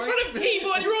 If you're in front of a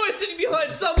keyboard, you're always sitting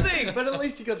behind something. But at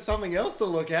least you got something else to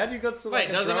look at. You got some. Wait,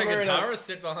 like, doesn't a drummer and guitarist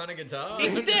sit behind a guitar? He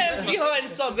stands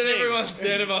behind something. Doesn't everyone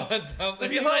stand behind something?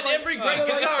 Behind every great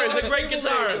guitar is a great people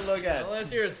there to guitarist. look at.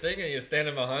 Unless you're a singer, you're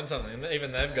standing behind something.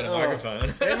 Even they've got a Oh. microphone.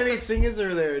 How many singers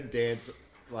are there in dance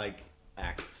like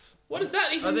acts? What does that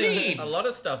I even think mean? a lot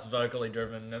of stuff's vocally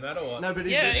driven, no matter what. No, but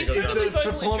is, Yeah, the, it's is really the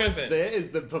vocally performance driven. there?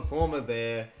 Is the performer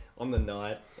there on the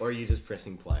night, or are you just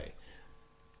pressing play?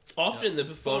 Often the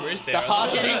performer is there.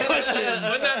 hard-hitting questions.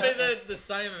 Wouldn't that be the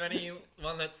same of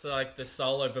anyone that's like the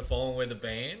solo performer with a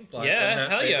band? Like, Yeah, wouldn't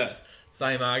that hell be yeah. the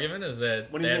same argument as that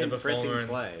What do you they're mean the performer pressing and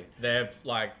play?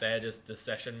 they're just the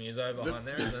session muso behind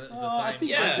there? Isn't it? It's the I same.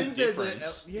 think Yeah. I think there's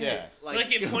difference. a yeah, Yeah.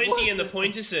 Like in Pointy and the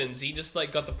Pointersons, he just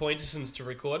like got the Pointersons to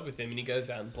record with him, and he goes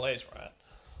out and plays, right?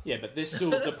 Yeah, but they're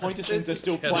still the Pointersons are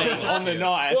still playing on the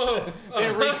night. Whoa,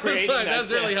 They're recreating that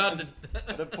that's really hard sound.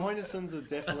 to. The Pointersons are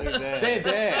definitely there. They're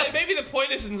there. Hey, maybe the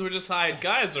Pointersons were just hired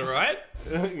guys, all right?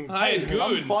 Hired I'm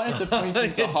goons. fine if the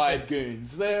Pointersons are hired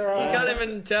goons. They're You can't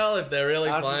even tell if they're really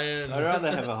playing. I'd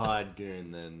rather have a hired goon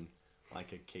than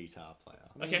like a guitar player.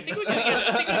 Okay, I think we're gonna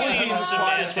get into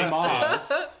semantics from here.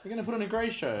 Mars. We're gonna put on a grey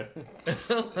show. I think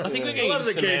we're I getting love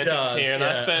into the semantics guitars, here, and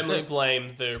yeah. I firmly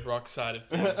blame the rock side of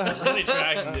things for really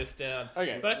dragging this down.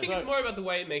 Okay, But I think so- it's more about the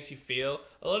way it makes you feel.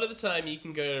 A lot of the time, you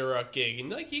can go to a rock gig and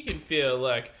like you can feel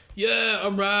like, yeah,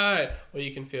 I'm right, or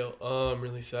you can feel, oh, I'm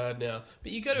really sad now.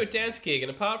 But you go to a dance gig,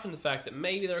 and apart from the fact that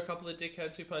maybe there are a couple of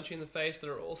dickheads who punch you in the face that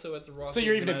are also at the rock. So gig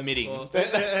you're the even night admitting before.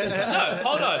 that No,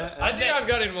 hold on. I think I've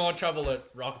got in more trouble at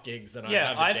rock gigs than I Yeah,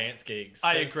 have I- at dance gigs.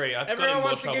 I agree. I've got in Everyone more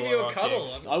wants to give trouble you at a rock cuddle.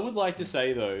 gigs. I would like to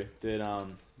say though that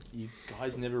you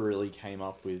guys never really came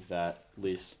up with that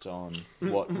list on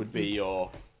what would be your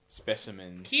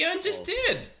specimens. Keon just of-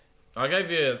 did. I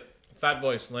gave you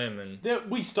Fatboy Slim and There,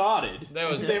 we started. There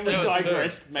was- then we there was two.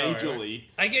 digressed Sorry. majorly.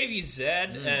 I gave you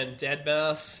Zed and Dead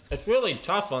Mouse. it's really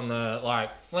tough on the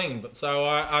like fling. But so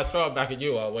I throw it back at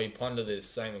you while we ponder this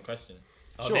same question.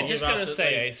 Oh, Sure. they're just You've going to asked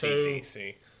say at least two.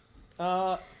 AC/DC.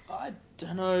 I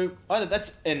don't know.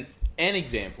 That's an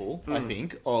example, I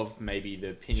think, of maybe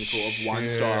the pinnacle of one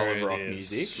style of rock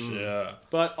music. Yeah.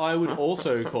 But I would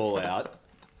also call out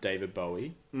David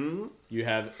Bowie. You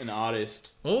have an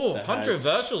artist. Oh, that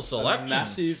controversial has selection. A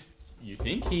massive. You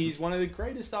think he's one of the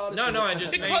greatest artists? No, I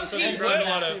just Because mean he he wrote a lot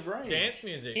massive of range. dance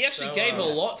music. He actually so, gave a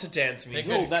lot to dance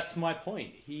music. Well, that's my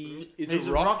point. He is He's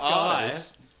a rock, guy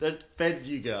artist. that fed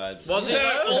you guys. Was So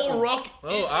it all rock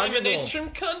Oh, arguable. emanates from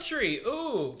country.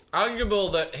 Ooh. arguable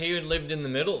that he had lived in the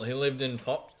middle? He lived in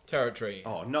pop territory.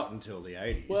 Oh, not until the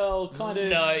 80s. Well, kind of.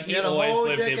 No, he had a always whole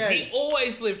lived in. decade. He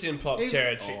always lived in pop He-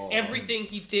 territory. Oh. Everything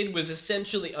he did was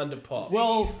essentially under pop.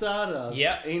 Well, Ziggy Stardust.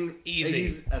 Yep, in easy.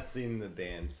 That's in the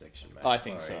band section, mate. I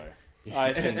think Sorry. so.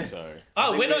 I think so. Oh,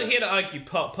 think we're not we- here to argue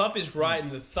pop. Pop is right in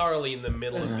the thoroughly in the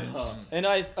middle of this. And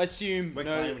I assume We're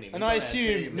no. claiming him. He's And on I our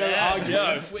assume team. no Yeah,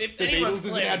 arguments. no, if the anyone's Beatles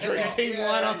is in our playing- dream team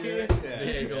lineup here.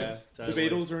 Yeah, Eagles. The totally.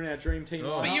 Beatles are in our dream team. Oh.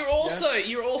 lineup. But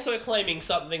you're also claiming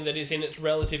something that is in its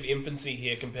relative infancy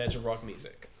here compared to rock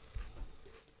music.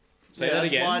 Say Yeah, that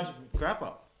that's again. why it's crap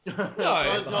up. No,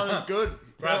 It's not as good.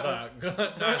 Bravo. Good.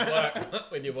 Nice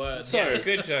work with your words. So, yeah,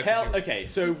 good joke. okay,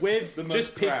 so we've The most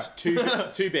just picked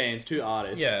crap. two bands, two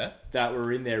artists Yeah. that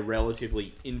were in their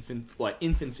relatively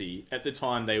infancy at the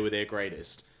time they were their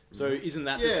greatest. So isn't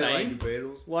that Yeah, the like same? the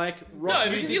Beatles. Like No, rock because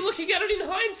music? you're looking at it in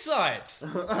hindsight.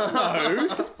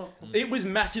 No, it was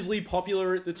massively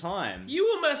popular at the time.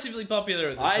 You were massively popular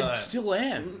at the I time. still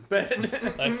am, but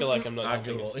I feel like I'm not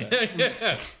Arguable. convinced there.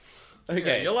 Yeah.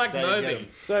 okay. You're like There you Moby.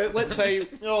 So let's say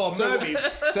Oh, So- Moby.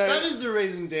 so- That is the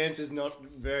reason dance is not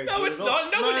very No, good it's at all.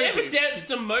 not. No one ever Moby. danced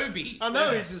to Moby. I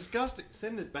know, it's disgusting.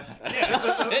 Send it back.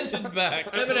 Send it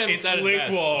back. Eminem It's said it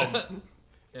best. lukewarm.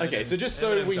 okay. So just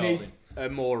so Eminem we told need me. a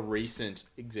more recent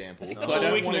example. That's So I all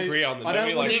don't we can wanna- agree on. I don't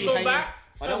Nobody want likes to be it. hanging Nickelback? out.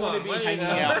 I don't Come want on, to be what do you hanging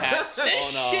know? our hats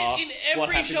There's on shit in what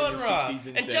every happened in the genre, 60s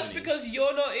and and just 70s. because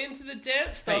you're not into the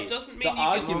dance stuff Hey, doesn't the mean you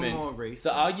argument, More recent.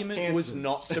 the argument was Hanson.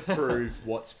 not to prove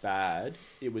what's bad;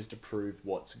 it was to prove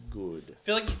what's good. I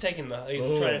feel like he's taking he's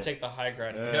Ooh. trying to take the high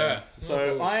ground. Yeah.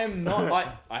 So I am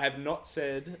not. I have not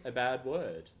said a bad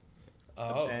word,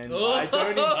 Oh, and Oh. I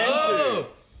don't intend Oh.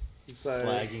 to. So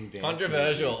Slagging dance.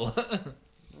 Controversial.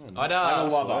 I'd I'm a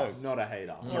ask. lover, word. not a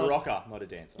hater. I'm a rocker, not a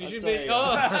dancer. You I'd should say, be.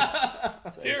 Oh.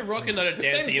 if you're a rocker, not a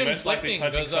dancer, Seems you're most likely conflicting,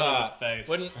 punching because, someone in the face.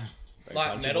 Wouldn't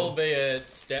like punchable. metal be a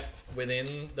step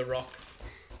within the rock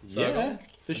circle? Yeah,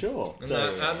 for sure. And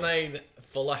So, aren't they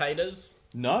full of haters?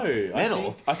 No,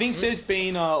 Metal? I think there's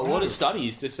been a lot of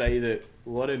studies to say that a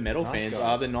lot of metal Nice fans guys.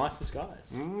 are the nicest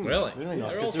guys. Really? Really not.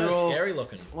 They're 'Cause also they're all- scary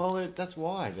looking. Well, that's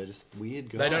why. They're just weird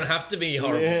guys. They don't have to be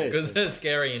horrible Yeah. because they're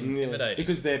scary and intimidating.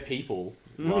 Because they're people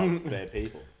love their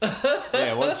people.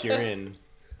 Yeah, once you're in,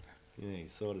 yeah, you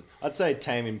sort of. I'd say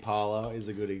Tame Impala is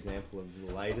a good example of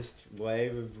the latest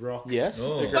wave of rock. Yes,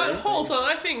 Oh. agree. But hold on,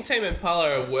 I think Tame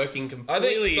Impala are working I think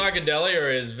completely.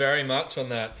 psychedelia is very much on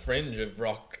that fringe of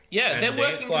rock. Yeah, and they're dance.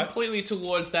 working Like, completely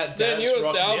towards that their dance newest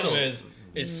rock album middle.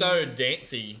 is so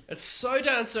dancey. It's so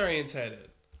dance orientated.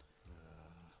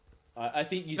 I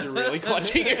think you're really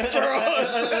clutching at straws.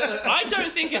 I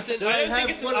don't think it's an. Do I they don't think have-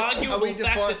 it's an what- are arguable we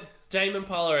fact defi- that Tame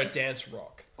Impala are dance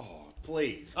rock. Oh,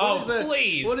 please. Oh, What is a-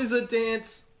 please. What is a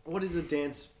dance? What is a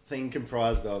dance thing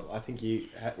comprised of? I think you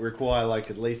require like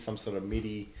at least some sort of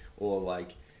MIDI or like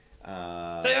They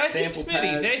are heaps sample MIDI.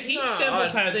 pads. They're heaps No, sample I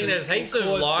pads. think and- there's and heaps of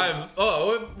chords live. and-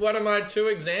 Oh, what are my two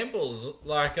examples?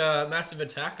 Like Massive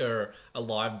Attack or a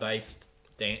live-based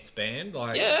dance band.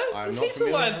 Like Yeah, I'm there's not heaps of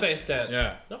familiar. live bass dance.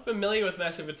 Yeah. Not familiar with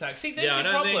Massive Attack. See, there's Yeah, I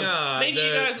your don't think, problem. Maybe you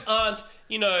the- guys aren't,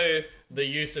 the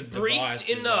use of briefed devices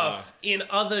enough in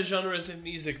other genres of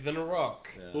music than rock.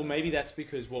 Well, maybe that's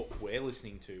because what we're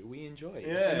listening to, we enjoy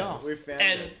Yeah, enough. we found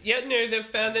And it. yeah, no, they've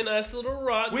found a nice little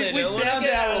rut. We They don't wanna found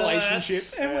get our out of that.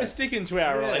 relationship, and we're sticking to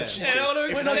our Yeah. relationship. And I want to We're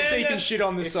not expand seeking their- shit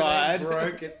on the If it side. ain't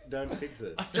broke it, don't fix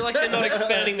it. I feel like they're not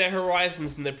expanding their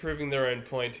horizons and they're proving their own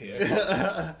point here.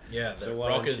 Yeah, the So why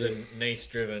rock don't is you- a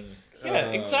niche-driven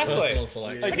Yeah, exactly. personal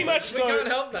selection. Pretty much So- so. We can't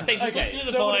help that. They just Okay, listen to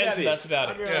the so what vines about and that's this? about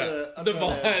I'd it. rather, I'd The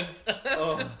rather- vines.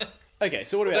 Oh, Okay,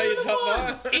 so what Say about your this?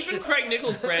 top vines. Even Craig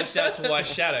Nichols branched out to White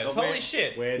Shadows. Oh, Holy man.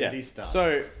 shit. where did Yeah. he start?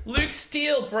 So Luke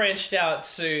Steele branched out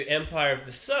to Empire of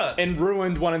the Sun. and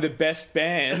ruined one of the best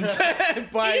bands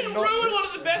by He didn't not. ruin one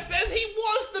of the best bands. He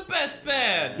was the best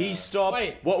band. He stopped.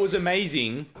 Wait. What was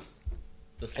amazing?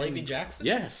 The Sleepy Jackson?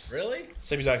 Yes. Really?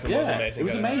 Sleepy Jackson Yeah, was amazing. it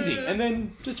was go ahead. amazing, and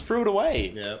then just threw it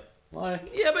away. yeah.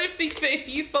 Like, Yeah, but if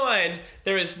you find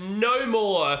there is no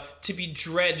more to be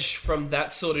dredged from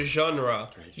that sort of genre,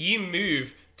 you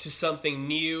move to something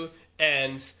new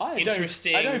and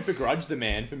interesting. I don't begrudge the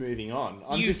man for moving on.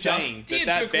 I'm You just saying did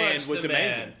that band begrudge was the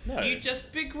amazing. man. No. You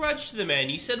just begrudged the man.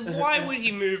 You said, why would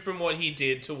he move from what he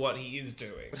did to what he is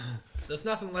doing? There's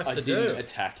nothing left I to didn't do.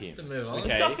 attack him. To move on. Okay.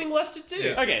 There's nothing left to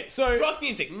do. Okay, so Rock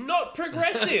music, not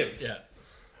progressive. Yeah.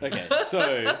 okay, so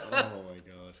Oh my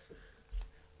god.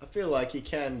 I feel like you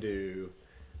can do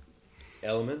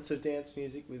elements of dance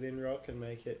music within rock and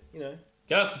make it, you know.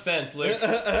 Get off the fence, Luke.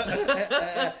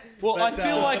 well, I But,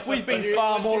 feel like we've been you-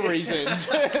 far more you- reasoned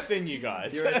than you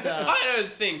guys. You're at, I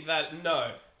don't think that.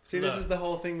 No. see, No. this is the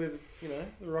whole thing with, you know,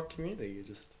 the rock community. You're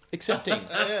just, Accepting,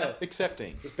 yeah,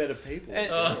 accepting. just better people. And-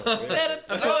 Yeah. Better-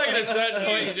 I feel like at a certain point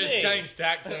you Excuse just me. change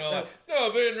tacks and we're like, no,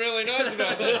 we're being really nice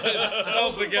about this.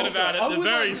 Don't forget about it. I At the would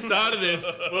very like- start of this,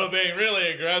 we're being really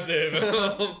aggressive.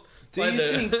 Do you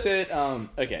think that?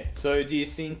 Okay, so do you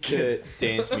think that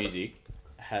dance music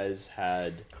has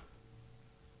had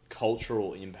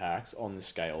cultural impacts on the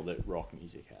scale that rock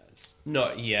music has?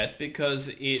 Not yet, because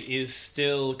it is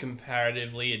still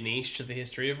comparatively a niche to the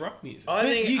history of rock music. I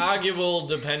think you- arguable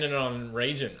dependent on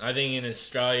region. I think in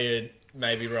Australia,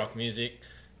 maybe rock music,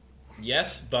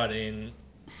 yes, but in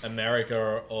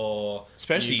America or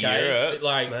Especially UK, Europe,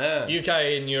 like man.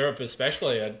 UK and Europe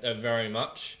especially, are very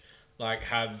much like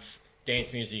have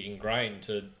dance music ingrained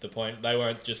to the point they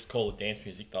won't just call it dance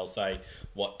music. They'll say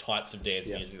what types of dance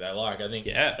music they like. I think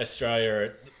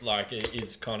Australia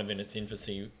is kind of in its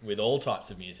infancy with all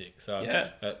types of music. So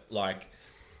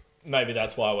maybe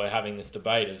that's why we're having this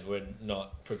debate, is we're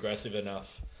not progressive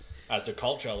enough as a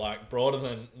culture, like broader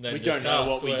than we just don't know us.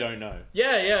 what we don't know.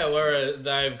 Where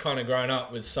they've kind of grown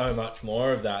up with so much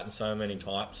more of that and so many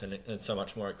types and so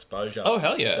much more exposure. Oh,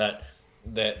 hell yeah.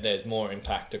 That there's more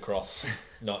impact across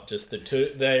not just the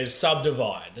two. They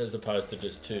subdivide as opposed to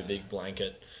just two big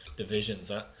blanket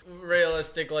divisions.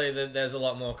 Realistically, there's a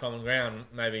lot more common ground.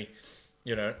 Maybe,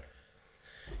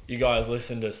 you guys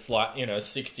listen to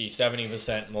 60,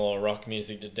 70% more rock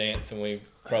music to dance than we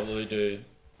probably do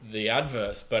the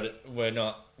adverse, but we're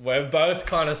not. We're both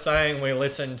kind of saying we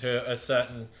listen to a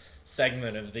certain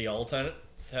segment of the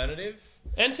alternative.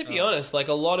 And to be honest, like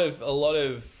a lot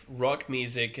of rock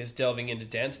music is delving into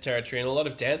dance territory, and a lot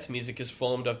of dance music is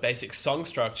formed of basic song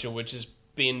structure, which has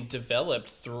been developed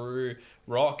through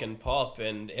rock and pop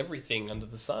and everything under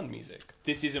the sun music.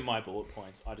 This isn't my bullet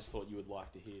points. I just thought you would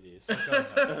like to hear this.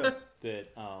 That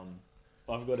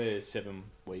I've got a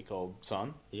 7-week-old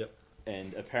son. Yep.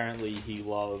 And apparently he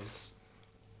loves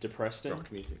Depreston,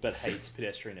 Rock music. but hates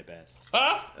Pedestrian at best.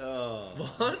 Ah! Oh.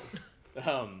 What?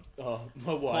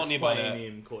 My wife's Courtney playing Barnett.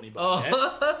 him Courtney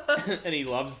Barnett, and he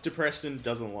loves Depreston,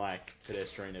 doesn't like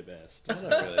Pedestrian at best. I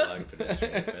don't really like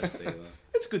Pedestrian at best either.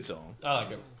 It's a good song. I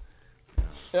like it.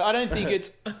 I don't think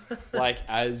it's like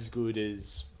as good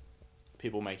as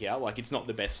people make out. Like, it's not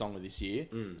the best song of this year.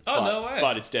 Oh, but, no way.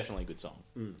 But it's definitely a good song.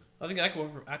 I think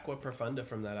Aqua Profunda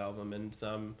from that album, and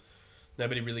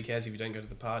Nobody Really Cares If You Don't Go to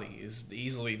the Party is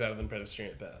easily better than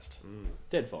Pedestrian at best.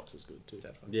 Dead Fox is good too.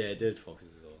 Yeah, Dead Fox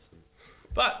is awesome.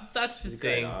 But that's the He's a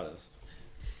great thing. artist.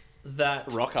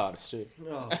 That Rock artist too.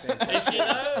 Oh, fantastic.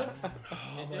 oh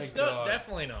my It's god!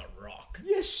 definitely not rock.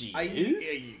 Yes, she Are you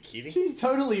kidding? She's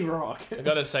totally rock. I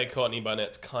gotta say, Courtney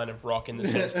Barnett's kind of rock in the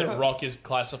sense that rock is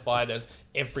classified as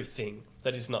everything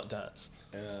that is not dance.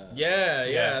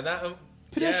 Yeah. That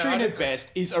Pedestrian at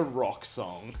best is a rock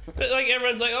song. But like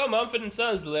everyone's like, "Oh, Mumford and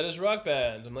Sons, the latest rock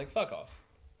band." I'm like, "Fuck off."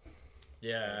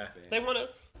 Yeah. They want to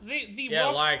the Yeah,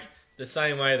 rock, like the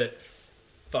same way that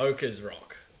folk is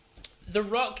rock. the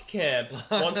rock camp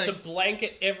wants to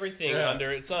blanket everything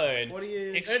under its own. What do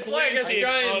you... It's like exclusive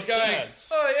Australians of going,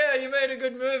 dance. "Oh yeah, you made a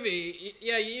good movie.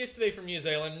 Yeah, you used to be from New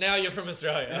Zealand. Now you're from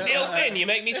Australia." Neil Finn, you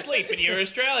make me sleep, but you're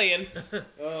Australian.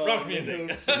 Rock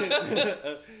music.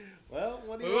 Well,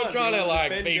 what do We you were want? trying Do to you like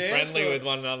defend be dance friendly or- with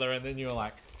one another, and then you were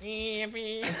like,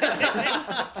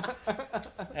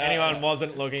 anyone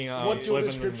wasn't looking up. What's your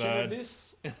flipping the description of bird.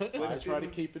 this? I try to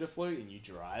keep it afloat, and you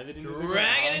drive it into the Drag it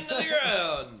ground. into the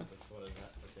ground. That's what that's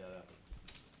how that happens.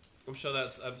 I'm sure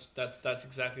that's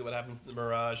exactly what happens to the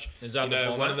Mirage. Is that you the know,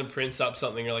 format? one of them prints up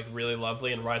something like really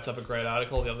lovely and writes up a great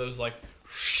article. The other's like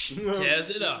tears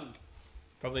it up.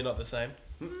 Probably not the same.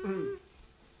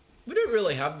 We don't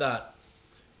really have that.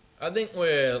 I think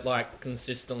we're like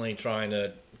consistently trying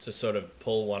to sort of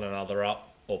pull one another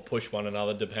up or push one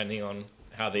another, depending on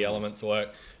how the elements work,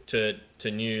 to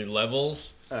new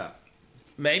levels.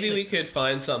 Maybe we could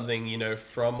find something,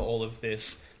 from all of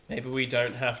this. Maybe we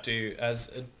don't have to, as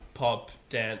a pop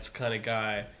dance kind of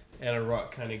guy and a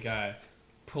rock kind of guy,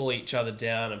 pull each other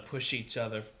down and push each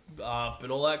other up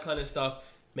and all that kind of stuff.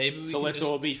 Maybe we So can let's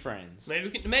just, all be friends.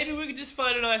 maybe we could just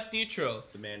find a nice neutral.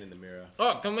 The man in the mirror.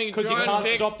 Oh, can we Because you try and can't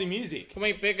pick? stop the music. Can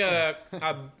we pick a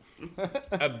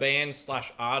band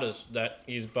 / artist that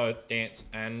is both dance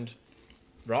and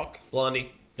rock?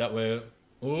 Blondie. That we're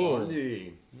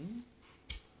Blondie.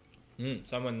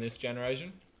 someone this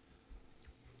generation.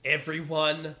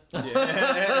 Everyone.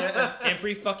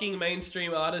 Every fucking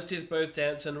mainstream artist is both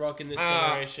dance and rock in this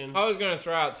generation. I was going to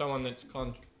throw out someone that's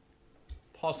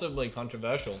possibly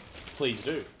controversial. Please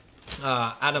do.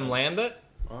 Adam Lambert.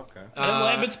 Okay. Adam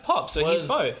Lambert's pop, so he's was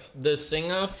both. The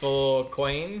singer for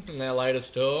Queen in their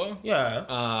latest tour.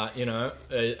 Yeah.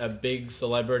 A big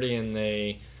celebrity in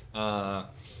the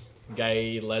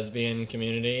gay lesbian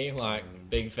community, like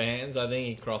big fans. I think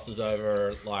he crosses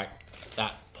over like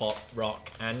that pop,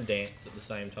 rock, and dance at the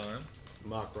same time.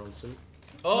 Mark Ronson.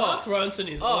 Mark Ronson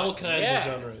is all kinds yeah.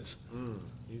 of genres.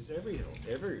 He's every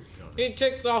genre. He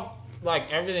ticks off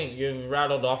like everything you've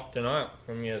rattled off tonight,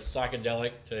 from your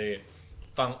psychedelic to your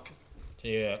funk to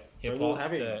your hip So hop. we'll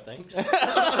have him. Thanks.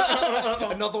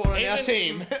 Another one on our He's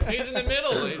team. He's in the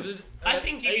middle. He's I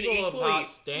think you could equal equally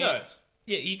parts dance.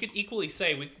 Yeah, you could equally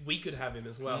say we could have him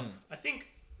as well. I think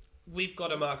we've got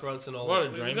to Mark Ronson all What a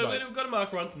we've dream got, boat. we've got to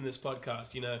Mark Ronson in this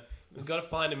podcast, you know. We've got to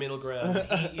find a middle ground.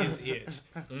 He is it.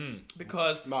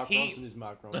 Because Mark he... Ronson is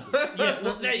Mark Ronson. Yeah,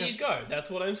 well, there you go. That's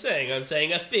what I'm saying. I'm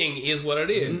saying a thing is what it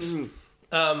is.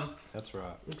 That's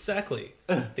right. Exactly.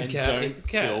 The And cat don't is the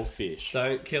cat. kill fish.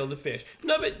 Don't kill the fish.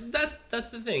 No, but that's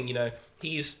the thing, you know.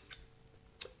 He's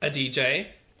a DJ.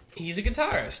 He's a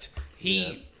guitarist.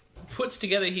 He puts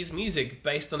together his music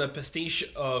based on a pastiche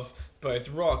of both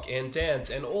rock and dance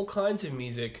and all kinds of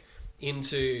music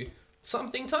into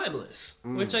something timeless,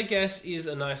 which I guess is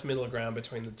a nice middle ground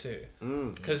between the two.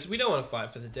 Because we don't want to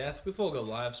fight for the death. We've all got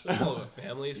lives. We've all got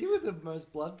families. You were the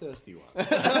most bloodthirsty one.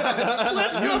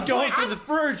 Let's not Going point, for the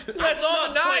fruit. let's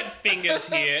not point fingers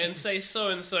here and say so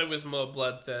and so was more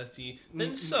bloodthirsty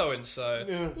than so and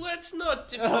so. Let's not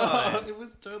define. It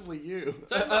was totally you.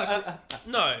 Don't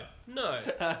no.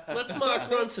 Let's Mark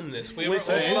Ronson this. We were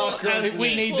Listeners, all as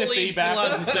we need the equally feedback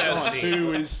on bloodthirsty.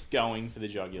 who is going for the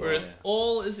jugular. We're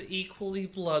all as equally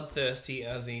bloodthirsty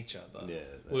as each other. Yeah,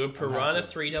 We were piranha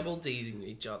 3-double-D'ing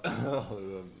each other.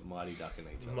 We were mighty ducking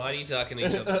each other. Mighty ducking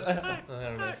each other. I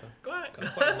don't know. Got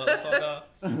quite a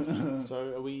motherfucker.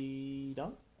 So are we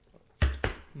done?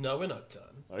 No, we're not done.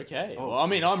 Okay. Well, I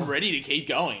mean, I'm ready to keep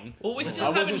going. Well, we still I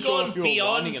wasn't haven't sure gone if you were winding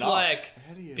beyond it up. like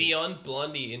How do you- beyond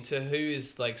Blondie into who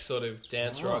is like sort of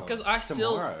dance rock. Because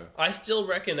tomorrow. I still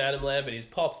reckon Adam Lambert is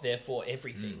pop, therefore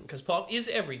everything. Because pop is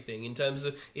everything in terms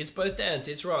of it's both dance,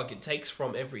 it's rock. It takes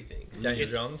from everything. Daniel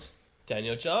It's Johns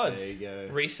Daniel Johns There you go.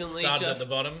 recently started just at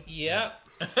the bottom. yeah.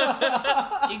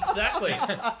 Exactly.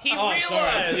 He Oh, sorry,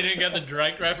 realized. you didn't get the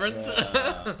Drake reference.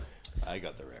 I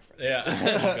got the reference.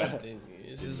 Yeah.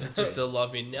 This is just a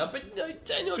love in now. But no,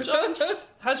 Daniel Johns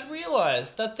has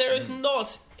realized that there is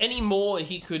not any more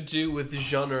he could do with the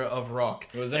genre of rock.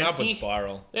 It was an And upward he-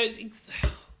 spiral.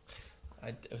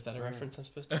 Was that a reference I'm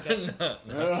supposed to get? No.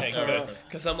 Okay, good.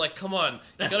 Because I'm like, come on,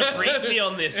 you gotta brief me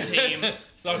on this, team.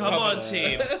 Come on,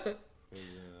 team.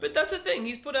 But that's the thing.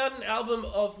 He's put out an album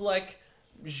of like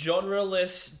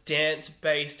genreless,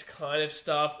 dance-based kind of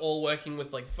stuff, all working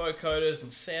with like vocoders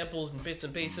and samples and bits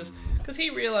and pieces. Because he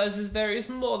realizes there is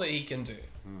more that he can do.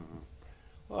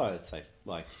 Well, I'd say,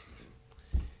 like,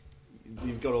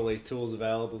 you've got all these tools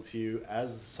available to you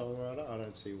as a songwriter. I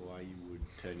don't see why you would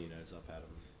turn your nose up at them.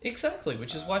 Exactly,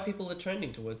 which is why people are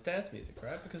trending towards dance music,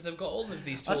 right? Because they've got all of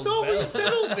these tools I thought we available.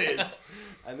 settled this!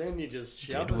 And then you just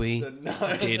shove Did it we? to-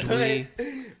 no, Did we?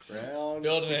 Round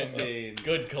Building 16.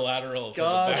 good collateral. For the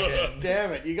God back end.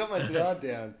 damn it, you got my guard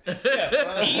down.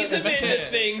 Yeah, ease him into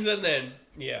things and then,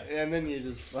 yeah. And then you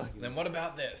just fucking... Then what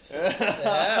about this?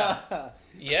 Yeah.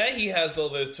 Yeah, he has all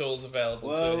those tools available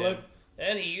Well, to him. look-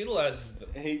 And he utilizes them.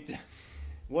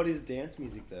 What is dance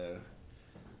music, though?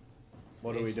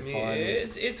 What do we It's mu- define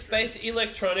it? It's based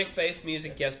electronic based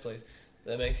music. Yes, please.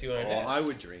 That makes you want to Oh, dance. I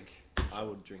would drink. I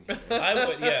would drink. I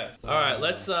would. Yeah. All right.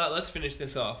 Let's finish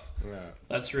this off. Right.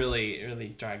 Let's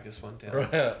really drag this one down.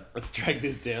 Let's drag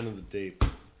this down to the deep.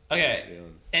 Okay. Yeah.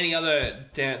 Any other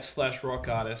dance / rock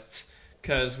artists?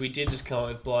 Because we did just come up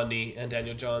with Blondie and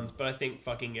Daniel Johns, but I think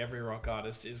fucking every rock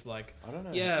artist is like, I don't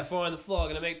know. yeah, 4 on the floor,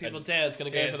 gonna make people And dance,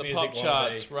 gonna go dance for the music pop wannabe.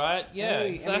 charts, right? Yeah, How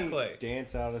many exactly.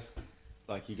 dance artists,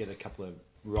 like you get a couple of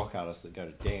rock artists that go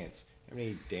to dance. How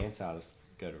many dance artists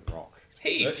go to rock?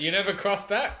 Heaps. You never cross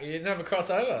back. You never cross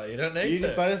over. You don't need You to.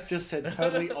 both just said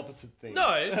totally opposite things.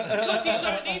 No, because you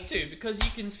don't need to. Because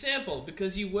you can sample.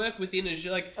 Because you work within a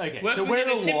like. Okay, work so within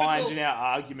we're a typical- aligned in our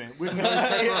argument. We've no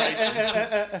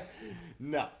separation.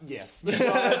 No. Yes. You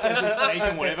guys are just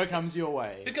taking whatever comes your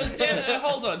way. Because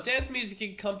hold on, dance music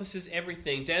encompasses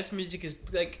everything. Dance music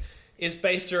is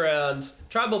based around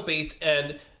tribal beats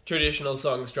and traditional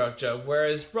song structure,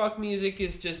 whereas rock music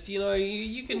is just you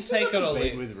can take it or beat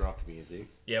leave. with rock music.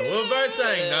 Yeah, we were both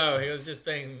saying no. He was just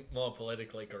being more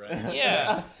politically correct.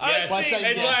 Yeah, I by think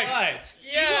saying it's yes. right. You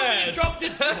Yes. want me to drop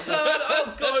this facade?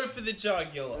 I'll go for the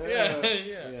jugular.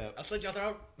 Yeah. I'll slit your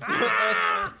throat.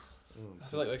 I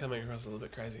feel like they're coming across a little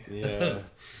bit crazy. Yeah.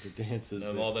 The dancers. No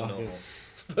they're more than fucking- normal.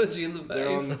 Punch you in the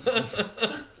They're face.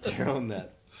 on. They're on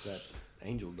that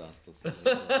angel dust or something.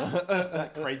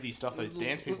 That crazy stuff those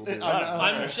dance people do. I know.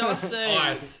 I don't know. I'm just saying,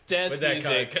 Ice dance with that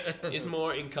music Coke. is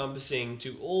more encompassing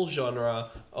to all genre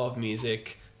of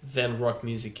music than rock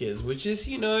music is, which is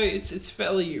it's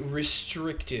fairly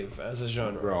restrictive as a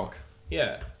genre. Rock.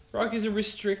 Yeah, rock is a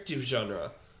restrictive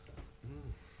genre.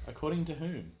 According to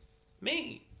whom?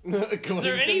 Me. According Is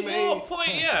there to any me. more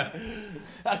point? Yeah.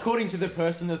 According to the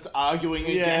person that's arguing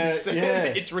against it, yeah.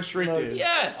 it's restricted. No,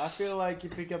 Yes. I feel like you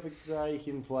pick up a guitar, you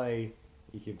can play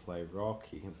rock,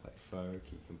 you can play folk,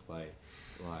 you can play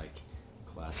like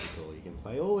classical, you can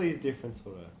play all these different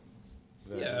sort of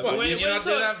Yeah, What, but did you we're not do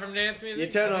talking- that from dance music?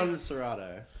 You turn on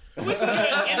Serato. We're talking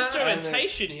about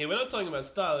instrumentation here. We're not talking about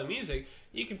style of music.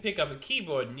 You can pick up a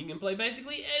keyboard and you can play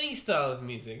basically any style of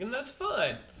music, and that's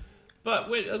fine. But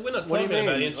we're not What do you talking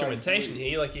about mean? instrumentation Like,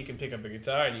 here. Like, you can pick up a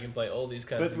guitar and you can play all these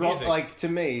kinds But of rock, music. like to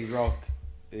me, rock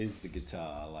is the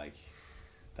guitar. Like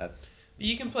that's. But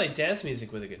you can play dance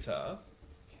music with a guitar.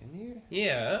 Can you?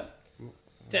 Yeah.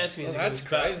 Dance music. Well, that's is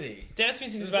about- crazy. Dance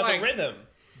music is It's about like- the rhythm.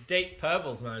 Deep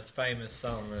Purple's most famous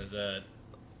song is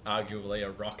arguably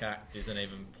a rock act, isn't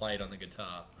even played on the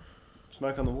guitar.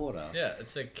 Smoke on the Water. Yeah,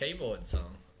 it's a keyboard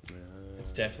song.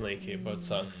 It's definitely a keyboard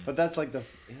song. But that's like the.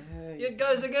 It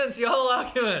goes against your whole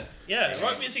argument. Yeah,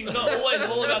 rock music's not always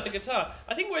all about the guitar.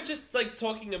 I think we're just like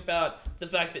talking about the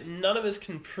fact that none of us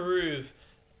can prove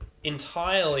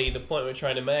entirely the point we're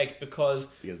trying to make because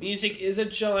Because music is a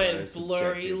giant so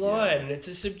blurry subjective, line yeah. and it's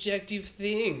a subjective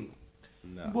thing.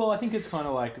 No. Well, I think it's kind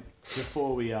of like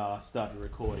before we started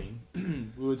recording,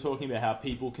 we were talking about how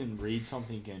people can read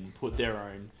something and put their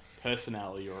own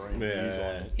personality or own views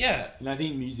on it. Yeah. And I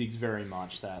think music's very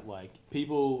much that. Like,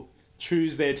 people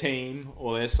choose their team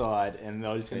or their side and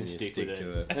they're just going And to you stick stick with it.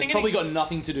 to it. I It's think probably got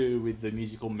nothing to do with the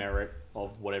musical merit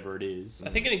of whatever it is. I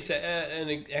think an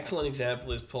excellent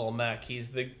example is Paul Mac. He's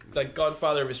the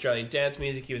godfather of Australian dance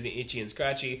music. He was in Itchy and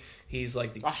Scratchy. He's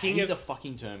like the I king hate of... the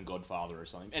fucking term Godfather or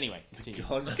something. Anyway, continue.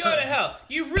 God. Go to hell.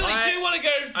 You really I- do want to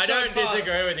go to I John don't Carter.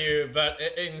 disagree with you, but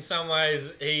in some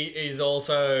ways, he's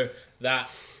also that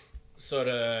sort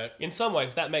of. In some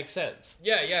ways, that makes sense.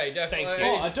 Yeah, he definitely. Thank you.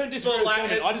 Oh, I don't disagree with For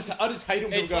saying it. lack- I just hate when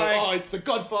people it's go, like- oh, it's the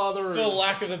Godfather. For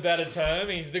lack of a better term,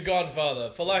 he's the Godfather.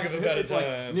 For lack of a better It's like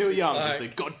term, Neil Young is like- the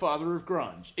Godfather of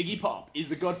grunge. Iggy Pop is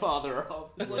the Godfather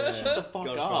of... It's like, shut the fuck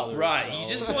Godfather up. of Right, soul. you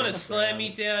just want to slam me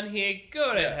down here?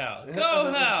 Go to Yeah. hell.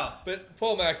 Go hell. But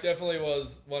Paul Mac definitely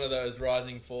was one of those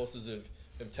rising forces of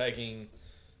taking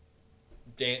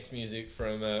dance music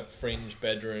from a fringe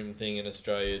bedroom thing in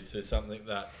Australia to something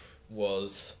that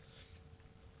was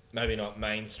maybe not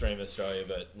mainstream Australia,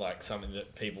 but like something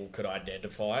that people could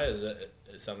identify as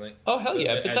something. Oh, hell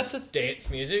yeah, but as that's the dance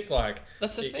music. Like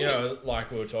That's the thing. you know,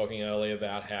 like we were talking earlier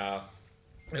about how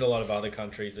in a lot of other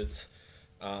countries it's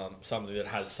something that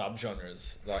has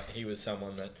subgenres. Like he was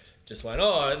someone that just went,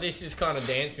 oh, this is kind of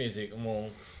dance music, and we'll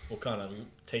kind of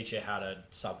teach you how to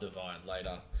subdivide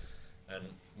later. And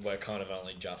we're kind of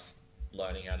only just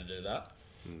learning how to do that.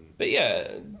 But yeah,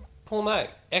 Paul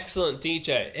Mac, excellent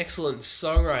DJ, excellent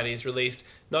songwriter. He's released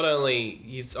not only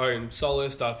his own solo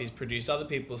stuff, he's produced other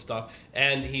people's stuff,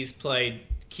 and he's played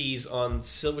keys on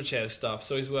Silverchair's stuff.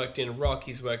 So he's worked in rock,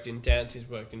 he's worked in dance, he's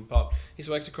worked in pop. He's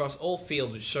worked across all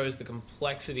fields, which shows the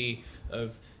complexity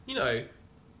of, you know,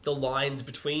 the lines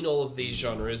between all of these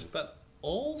genres, but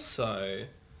also,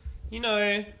 you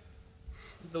know,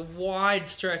 the wide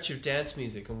stretch of dance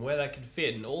music and where that can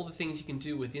fit and all the things you can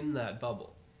do within that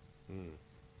bubble.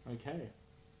 Okay.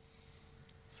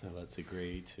 So let's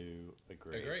agree to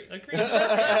agree. Agree. Agree.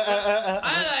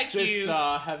 I like Just you.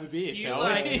 have a beer, You shall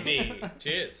like we? me.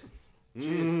 Cheers.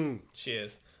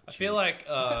 Cheers. I feel like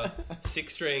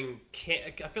six-string.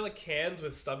 I feel like cans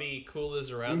with stubby coolers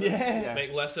around them Yeah.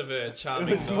 make less of a It charming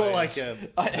was more like noise.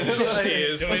 a.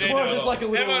 Cheers. Do We we need more to- just like a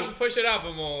little... Everyone push it up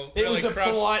and we'll It really was a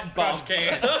polite crush bump.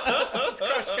 cans. Let's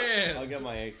crush cans. I'll get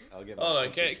my. Hold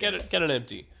on, get an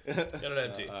empty. Get an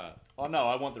empty. Oh no,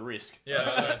 I want the risk.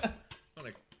 Yeah. Nice.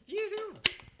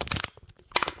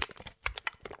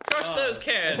 Crush those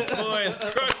cans, boys.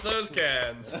 Crush those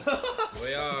cans.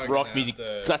 We are Rock gonna music. have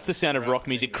to That's the sound of rock wrap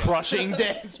music things up. crushing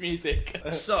dance music.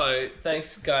 So,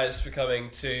 thanks guys for coming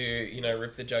to, you know,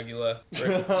 rip the jugular.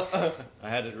 I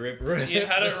had it ripped. You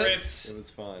had it ripped. It was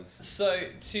fine. So,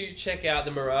 to check out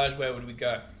the Mirage, where would we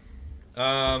go?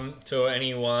 To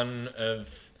any one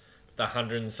of the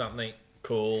 100 and something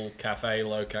cool cafe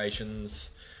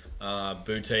locations,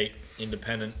 boutique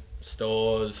independent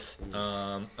stores,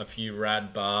 a few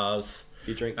rad bars, If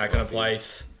you drink that kind of coffee-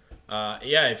 place.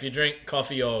 Yeah, if you drink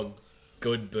coffee or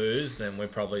good booze, then we're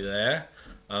probably there.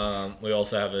 We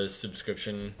also have a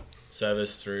subscription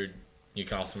service through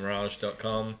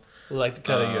newcastlemirage.com. Like the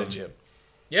cut of your Um, jib.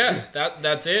 Yeah,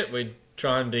 that's it. We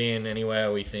try and be in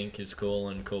anywhere we think is cool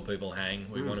and cool people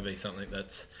hang. We want to be something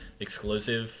that's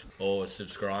exclusive, or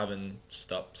subscribe and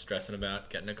stop stressing about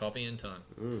getting a copy in time.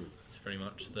 It's pretty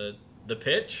much the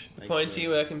pitch. Pointy,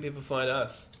 where can people find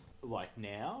us? Like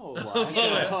now? Or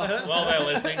While they're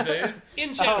listening to you.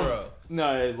 In general.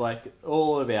 No, like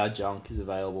all of our junk is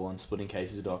available on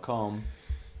splittingcases.com,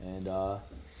 and go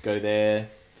there.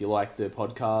 If you like the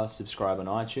podcast, subscribe on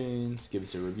iTunes, give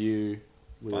us a review,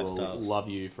 we 5 will stars. love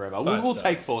you forever. 5 We'll stars.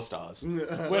 take 4 stars. We're No,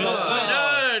 we're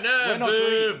no,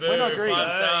 greedy. boo, We're not boo, greedy.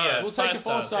 5 stars. We'll take 5 a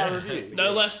stars. 4-star review.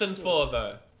 No less than 4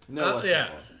 though. No less yeah,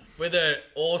 than 4. with an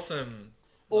awesome.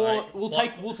 Or like, we'll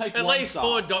plot- take at 1 least star.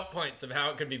 4 dot points of how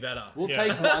it could be better. We'll Yeah.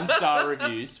 take 1-star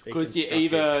reviews because you're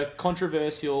constructive. either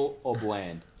controversial or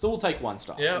bland. So we'll take 1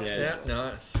 star. Yeah, Yeah, yeah, as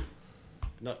well. nice.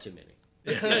 Not too many.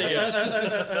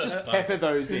 Just pepper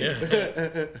those in.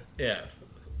 Yeah, yeah,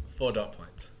 4 dot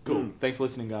points. Cool. Thanks for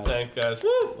listening, guys. Thanks, guys.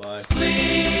 Bye.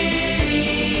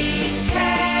 Sleep.